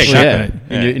hunters and shit.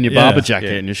 Yeah. In your barber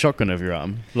jacket and your shotgun over your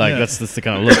arm. Like, that's the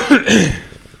kind of look.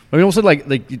 I mean, also,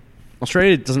 like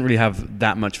Australia doesn't really have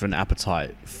that much of an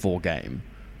appetite for game.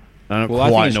 I don't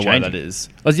quite know why that is.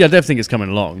 Yeah, I definitely think it's coming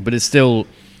along, but it's still,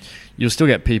 you'll still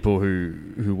get people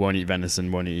who won't eat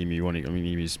venison, won't eat emu,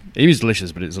 emu's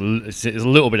delicious, but it's a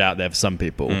little bit out there for some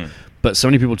people. But so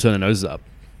many people turn their noses up.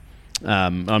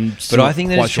 But I think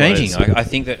that it's changing. I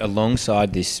think that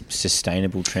alongside this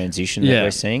sustainable transition that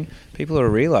we're seeing, people are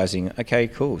realising, okay,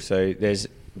 cool, so there's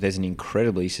an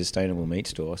incredibly sustainable meat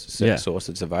source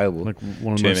that's available to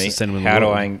me. How do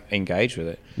I engage with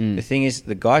it? The thing is,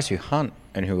 the guys who hunt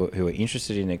and who are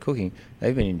interested in their cooking,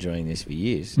 they've been enjoying this for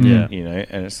years. Yeah. You know,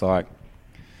 and it's like,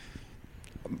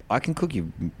 I can cook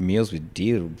you meals with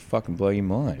deer that'll fucking blow your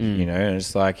mind. You know, and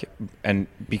it's like, and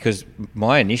because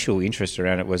my initial interest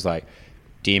around it was like,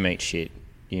 deer meat shit.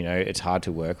 You know, it's hard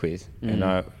to work with, and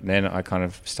then I kind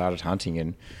of started hunting,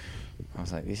 and I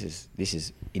was like, this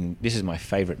is my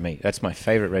favourite meat. That's my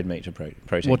favourite red meat to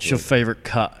protein. What's your favourite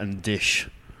cut and dish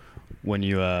when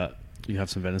you have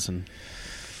some venison?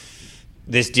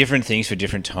 There's different things for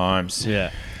different times.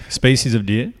 Yeah. Species of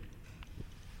deer?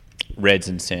 Reds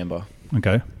and sambar.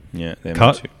 Okay. Yeah.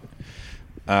 Cut?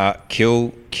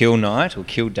 Kill night or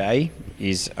kill day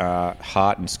is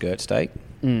heart and skirt steak.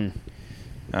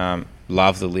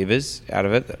 Love the livers out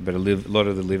of it, but a lot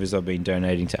of the livers I've been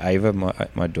donating to Ava,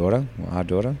 our daughter.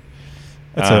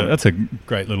 That's a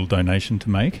great little donation to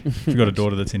make. If you've got a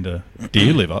daughter that's into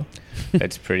deer liver.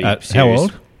 That's pretty serious. How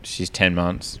old? She's 10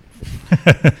 months.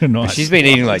 Nice. She's been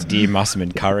eating like deer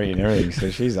musselman curry and everything,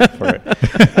 so she's up for it.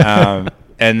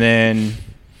 And then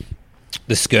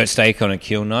the skirt steak on a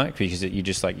kill night, because you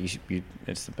just like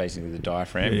it's basically the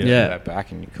diaphragm. You put that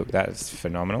back and you cook that. It's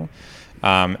phenomenal.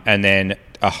 And then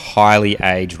a highly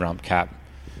aged rump cap,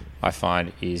 I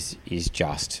find is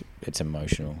just, it's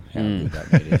emotional how good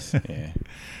that meat is. Yeah,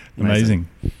 amazing.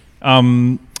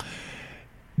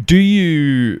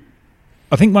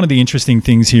 I think one of the interesting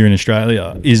things here in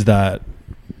Australia is that,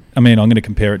 I mean, I'm going to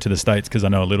compare it to the States because I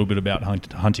know a little bit about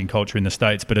hunting culture in the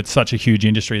States, but it's such a huge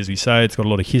industry, as we say. It's got a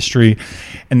lot of history,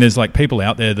 and there's like people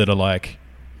out there that are like,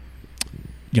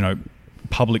 you know,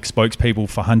 public spokespeople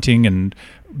for hunting, and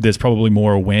there's probably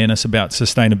more awareness about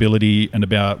sustainability and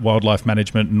about wildlife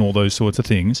management and all those sorts of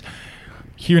things.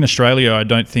 Here in Australia, I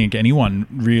don't think anyone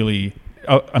really,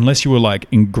 unless you were like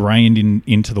ingrained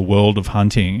into the world of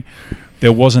hunting,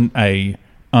 there wasn't a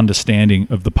understanding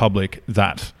of the public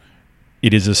that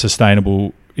it is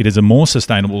a more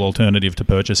sustainable alternative to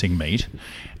purchasing meat.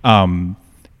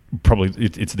 Probably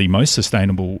it's the most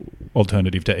sustainable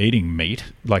alternative to eating meat.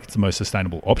 Like, it's the most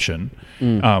sustainable option,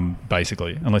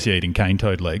 basically, unless you're eating cane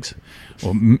toad legs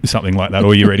or something like that,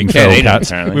 or you're eating feral cats.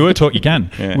 You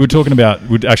can. Yeah. We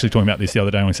were actually talking about this the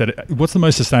other day, and we said, what's the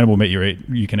most sustainable meat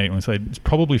you can eat? And we said, it's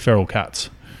probably feral cats,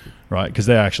 right? Because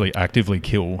they actually actively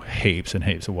kill heaps and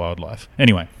heaps of wildlife.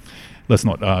 Anyway, let's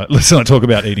not talk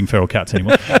about eating feral cats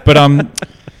anymore. But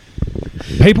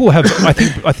people have,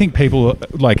 I think people,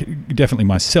 like definitely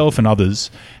myself and others,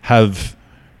 have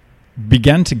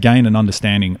begun to gain an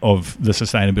understanding of the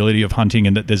sustainability of hunting,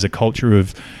 and that there's a culture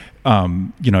of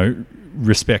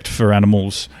respect for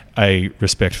animals, a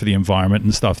respect for the environment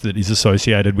and stuff that is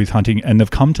associated with hunting. And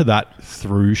they've come to that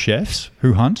through chefs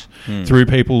who hunt, through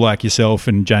people like yourself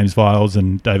and James Viles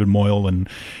and David Moyle, and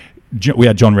we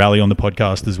had John Raleigh on the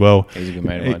podcast as well. He's a good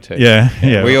mate of mine too.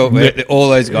 Yeah. All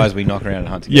those guys we knock around and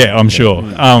hunt Yeah, together. I'm sure.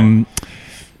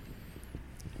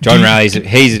 John Raleigh, he's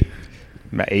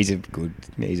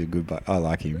a good. I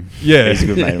like him. Yeah, he's a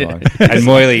good mate of mine. And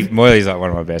Moyley's like one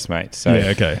of my best mates. So yeah,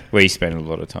 okay. We spend a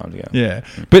lot of time together. Yeah,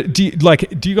 but do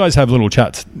you guys have little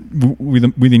chats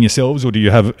within yourselves, or do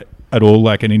you have at all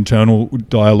like an internal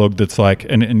dialogue that's like,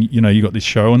 and you got this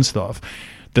show and stuff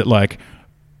that like,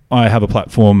 I have a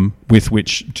platform with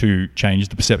which to change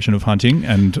the perception of hunting,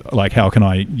 and like, how can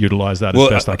I utilize that as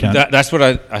best I can? That's what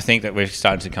I think that we're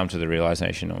starting to come to the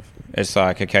realization of. It's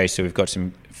like, okay, so we've got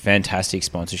some fantastic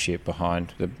sponsorship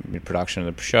behind the production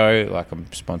of the show. Like, I'm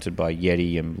sponsored by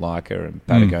Yeti and Leica and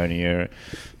Patagonia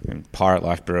and Pirate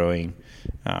Life Brewing,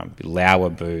 Lauer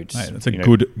boots. Hey, that's a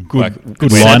good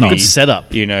lineup. Good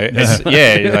setup.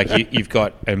 You've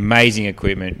got amazing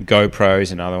equipment.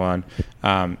 GoPro's another one.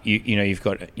 You've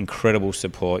got incredible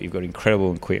support. You've got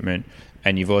incredible equipment,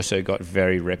 and you've also got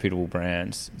very reputable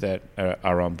brands that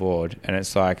are on board. And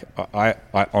it's like, I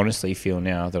honestly feel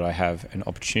now that I have an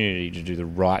opportunity to do the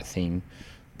right thing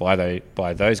by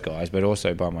those guys, but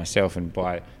also by myself and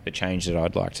by the change that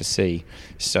I'd like to see.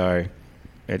 So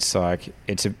it's like,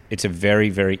 it's a very,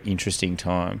 very interesting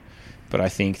time. But I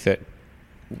think that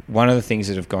one of the things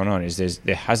that have gone on is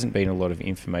there hasn't been a lot of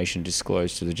information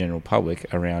disclosed to the general public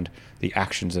around the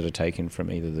actions that are taken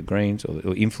from either the Greens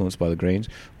or influenced by the Greens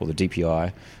or the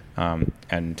DPI,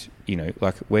 and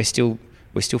like we're still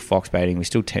fox baiting. We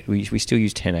still use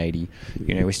 1080.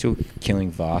 We're still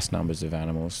killing vast numbers of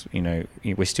animals.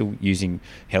 We're still using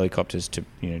helicopters to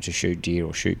shoot deer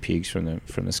or shoot pigs from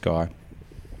the sky.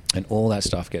 And all that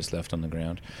stuff gets left on the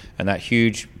ground, and that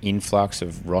huge influx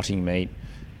of rotting meat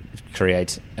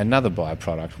creates another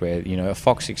byproduct where a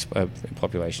fox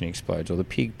population explodes or the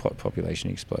pig population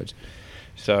explodes.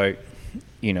 So,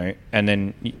 and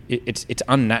then it's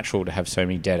unnatural to have so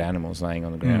many dead animals laying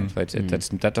on the ground.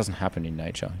 That doesn't happen in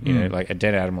nature. Like a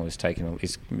dead animal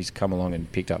is come along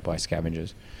and picked up by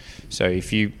scavengers. So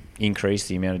if you increase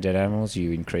the amount of dead animals,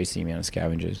 you increase the amount of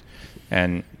scavengers,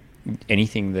 and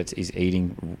anything that is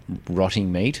eating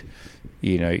rotting meat,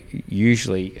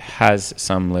 usually has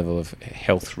some level of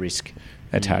health risk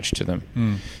attached to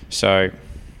them. So,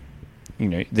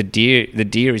 the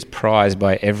deer is prized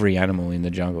by every animal in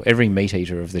the jungle. Every meat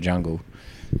eater of the jungle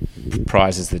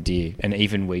prizes the deer, and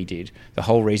even we did. The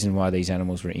whole reason why these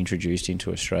animals were introduced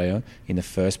into Australia in the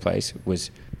first place was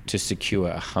to secure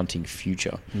a hunting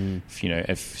future.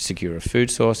 Secure a food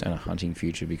source and a hunting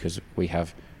future, because we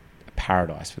have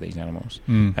paradise for these animals,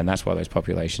 and that's why those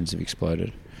populations have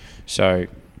exploded. So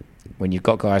when you've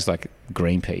got guys like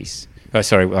Greenpeace,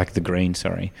 like the Greens,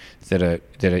 that are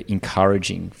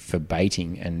encouraging for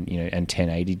baiting and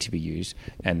 1080 to be used,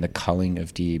 and the culling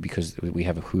of deer because we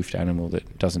have a hoofed animal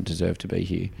that doesn't deserve to be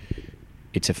here,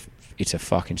 it's a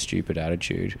fucking stupid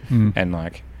attitude. And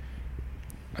like,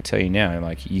 I tell you now,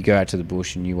 like, you go out to the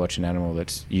bush and you watch an animal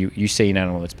you see an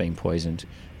animal that's been poisoned,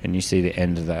 and you see the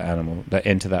end of that animal, the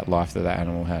end to that life that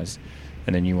animal has,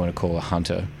 and then you want to call a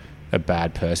hunter a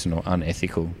bad person or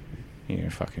unethical. You're a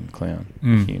fucking clown,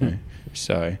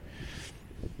 So,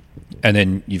 and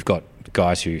then you've got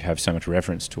guys who have so much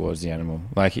reverence towards the animal.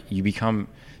 Like, you become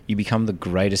the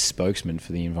greatest spokesman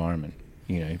for the environment,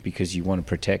 because you want to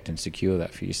protect and secure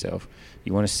that for yourself.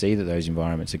 You want to see that those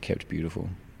environments are kept beautiful,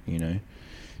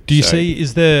 Do you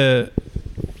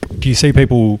see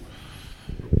people,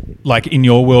 like, in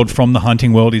your world, from the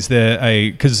hunting world, is there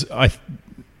because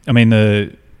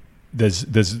there's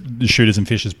the Shooters and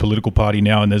Fishers political party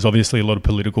now, and there's obviously a lot of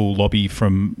political lobby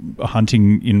from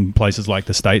hunting in places like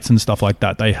the States and stuff like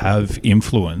that. They have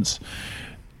influence.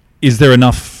 Is there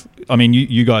enough? I mean,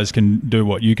 you guys can do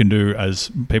what you can do as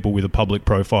people with a public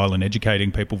profile and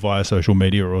educating people via social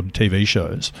media or TV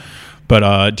shows.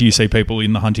 But do you see people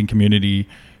in the hunting community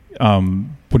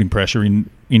putting pressure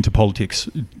into politics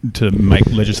to make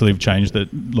legislative change that,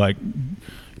 like,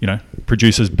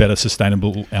 produces better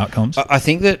sustainable outcomes? I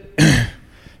think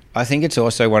it's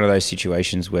also one of those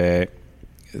situations where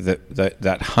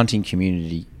that hunting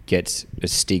community gets a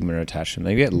stigma attached and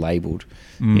they get labelled.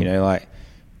 Like,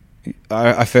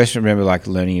 I first remember like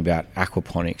learning about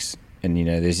aquaponics, and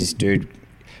there's this dude.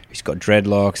 He's got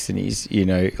dreadlocks and he's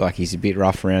a bit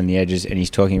rough around the edges, and he's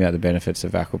talking about the benefits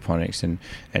of aquaponics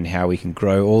and how we can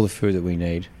grow all the food that we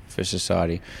need for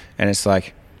society. And it's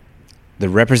like, the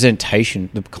representation,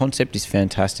 the concept is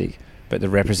fantastic, but the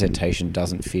representation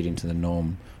doesn't fit into the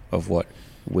norm of what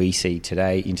we see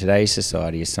today in today's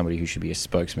society as somebody who should be a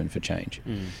spokesman for change.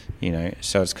 You know,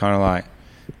 so it's kind of like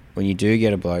when you do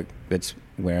get a bloke that's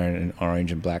wearing an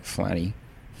orange and black flanny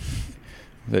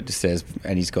that says,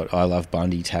 and he's got "I love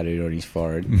Bundy" tattooed on his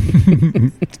forehead,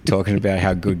 talking about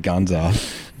how good guns are.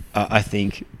 I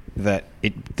think that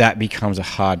that becomes a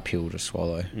hard pill to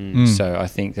swallow. So I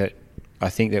think that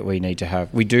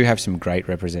we do have some great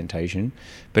representation,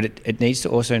 but it needs to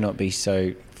also not be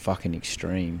so fucking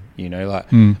extreme. You know,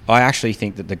 like I actually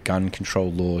think that the gun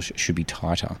control laws should be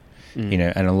tighter. You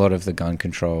know, and a lot of the gun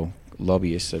control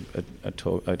lobbyists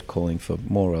are calling for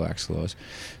more relaxed laws.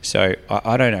 So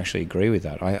I don't actually agree with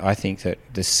that. I think that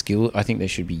I think there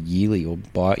should be yearly or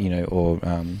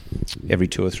every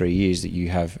 2 or 3 years that you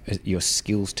have your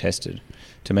skills tested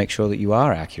to make sure that you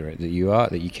are accurate, that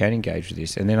you can engage with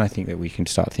this. And then I think that we can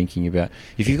start thinking about,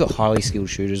 if you've got highly skilled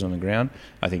shooters on the ground,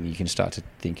 I think you can start to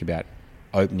think about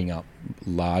opening up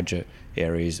larger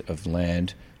areas of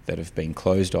land that have been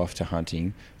closed off to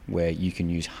hunting, where you can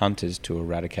use hunters to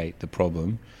eradicate the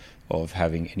problem of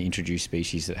having an introduced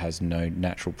species that has no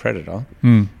natural predator,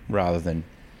 rather than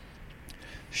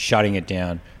shutting it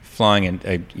down, flying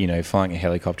a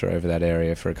helicopter over that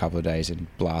area for a couple of days and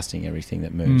blasting everything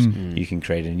that moves. You can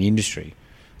create an industry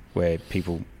where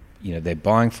people, you know, they're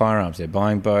buying firearms, they're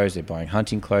buying bows, they're buying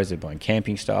hunting clothes, they're buying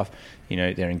camping stuff. You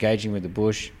know, they're engaging with the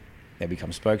bush. They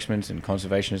become spokesmen and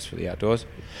conservationists for the outdoors,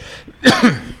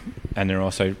 and they're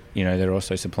also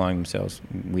supplying themselves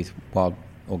with wild,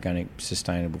 organic,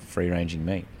 sustainable, free-ranging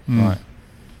meat. Right?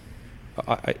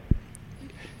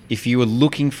 If you were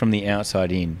looking from the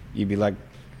outside in, you'd be like,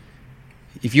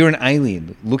 if you're an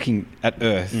alien looking at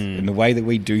Earth and the way that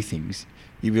we do things,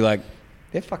 you'd be like,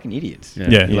 they're fucking idiots. Yeah,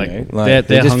 they're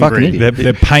just hungry.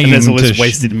 They're paying. And there's all this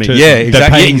wasted meat. Yeah,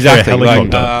 exactly. Exactly.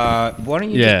 Like, why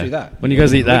don't you just do that? Why don't you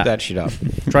guys eat that shit up?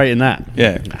 Trade in that.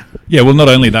 Yeah, well, not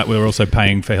only that, we're also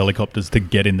paying for helicopters to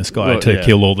get in the sky to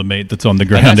kill all the meat that's on the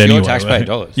ground and that's anyway. Your taxpayer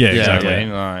dollars. Yeah, exactly. I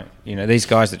mean, like, you know, these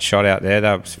guys that shot out there,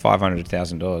 that was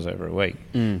 $500,000 over a week.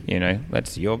 You know,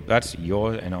 that's your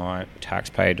and I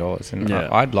taxpayer dollars, and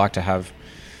I'd like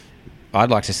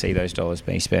to see those dollars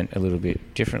being spent a little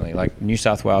bit differently. Like New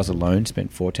South Wales alone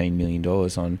spent $14 million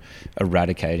on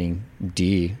eradicating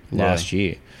deer last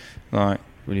year. Like,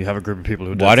 when you have a group of people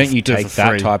who why don't you take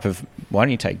that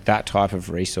type of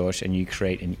resource and you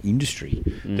create an industry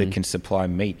that can supply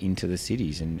meat into the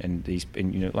cities and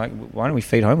you know, like, why don't we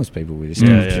feed homeless people with this stuff?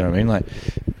 Do you know what I mean? Like,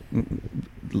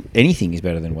 anything is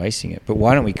better than wasting it. But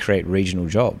why don't we create regional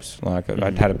jobs? Like,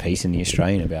 I'd had a piece in the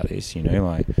Australian about this. You know,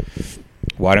 like,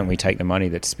 why don't we take the money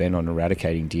that's spent on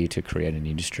eradicating deer to create an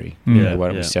industry? Why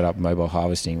don't we set up mobile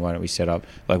harvesting? Why don't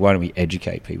we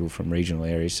educate people from regional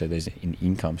areas so there's an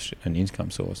income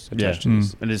source attached to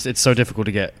this? And it's so difficult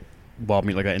to get wild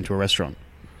meat like that into a restaurant.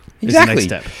 Exactly. It's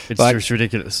the next step. It's just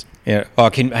ridiculous. Yeah. Oh,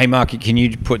 hey Mark, can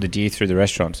you put the deer through the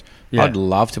restaurants? Yeah. I'd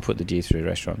love to put the deer through the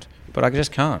restaurants, but I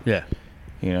just can't. Yeah.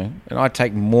 You know, and I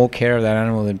take more care of that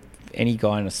animal than any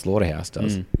guy in a slaughterhouse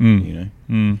does. You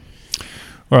know.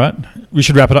 All right, we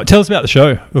should wrap it up. Tell us about the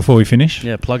show before we finish.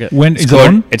 Yeah, plug it. When is it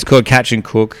on? It's called Catch and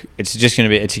Cook. It's going to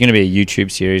be a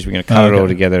YouTube series. We're going to cut it all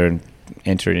together and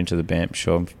enter it into the Banff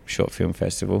Short Film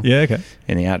Festival. Yeah, okay.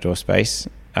 In the outdoor space.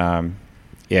 So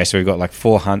we've got like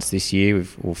 4 hunts this year,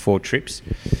 or 4 trips.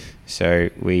 So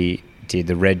we did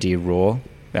the Red Deer Raw.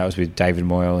 That was with David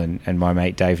Moyle and my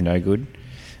mate Dave Nogood.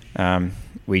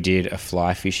 We did a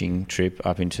fly fishing trip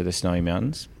up into the Snowy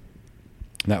Mountains.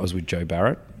 That was with Joe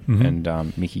Barrett.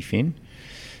 And Mickey Finn.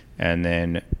 And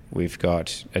then we've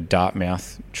got a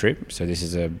Dartmouth trip. So this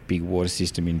is a big water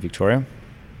system in Victoria.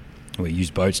 We use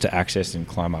boats to access and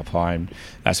climb up high, and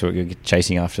that's what we're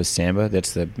chasing after, Samba.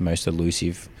 That's the most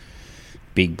elusive,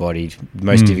 big-bodied,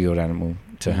 most difficult animal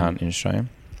to hunt in Australia.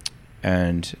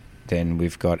 And then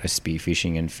we've got a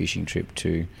spearfishing and fishing trip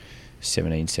to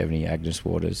 1770 Agnes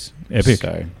Waters. Epic.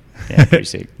 So, yeah, pretty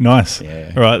sick. Nice.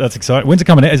 Yeah. All right, that's exciting. When's it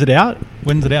coming out? Is it out?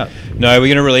 When's it out? No, we're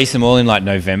going to release them all in like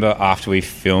November after we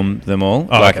film them all.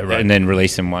 Right. And then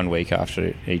release them 1 week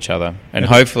after each other. And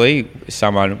hopefully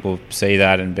someone will see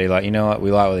that and be like, you know what,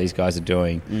 we like what these guys are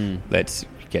doing. Let's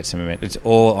get some momentum. It's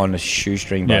all on a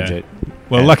shoestring budget.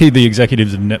 Well, lucky the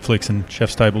executives of Netflix and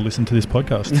Chef's Table listen to this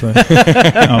podcast. So,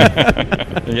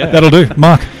 that'll do.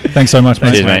 Mark, thanks so much,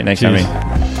 mate. Cheers, mate. Thanks for having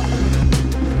me.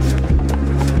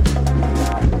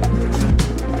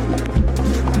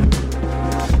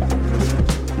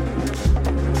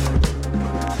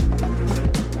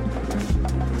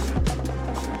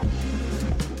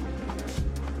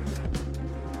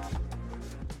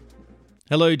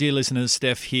 Hello, dear listeners.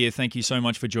 Steph here. Thank you so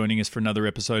much for joining us for another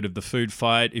episode of The Food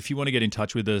Fight. If you want to get in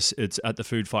touch with us, it's at The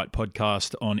Food Fight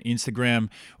Podcast on Instagram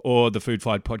or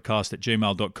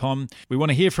thefoodfightpodcast@gmail.com. We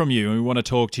want to hear from you and we want to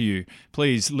talk to you.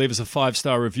 Please leave us a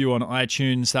 5-star review on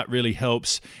iTunes. That really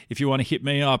helps. If you want to hit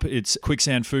me up, it's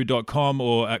quicksandfood.com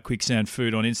or at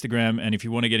quicksandfood on Instagram. And if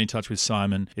you want to get in touch with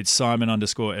Simon, it's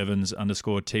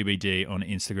Simon_Evans_TBD on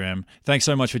Instagram. Thanks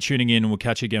so much for tuning in, and we'll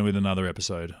catch you again with another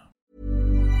episode.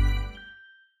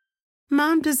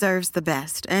 Mom deserves the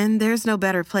best, and there's no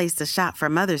better place to shop for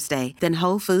Mother's Day than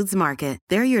Whole Foods Market.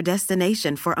 They're your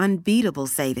destination for unbeatable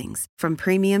savings, from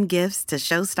premium gifts to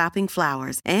show-stopping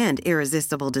flowers and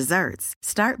irresistible desserts.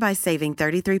 Start by saving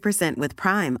 33% with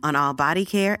Prime on all body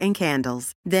care and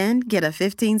candles. Then get a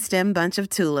 15-stem bunch of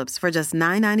tulips for just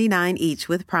 $9.99 each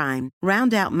with Prime.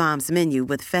 Round out Mom's menu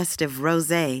with festive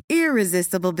rosé,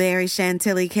 irresistible berry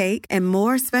chantilly cake, and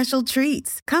more special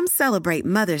treats. Come celebrate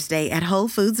Mother's Day at Whole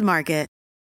Foods Market.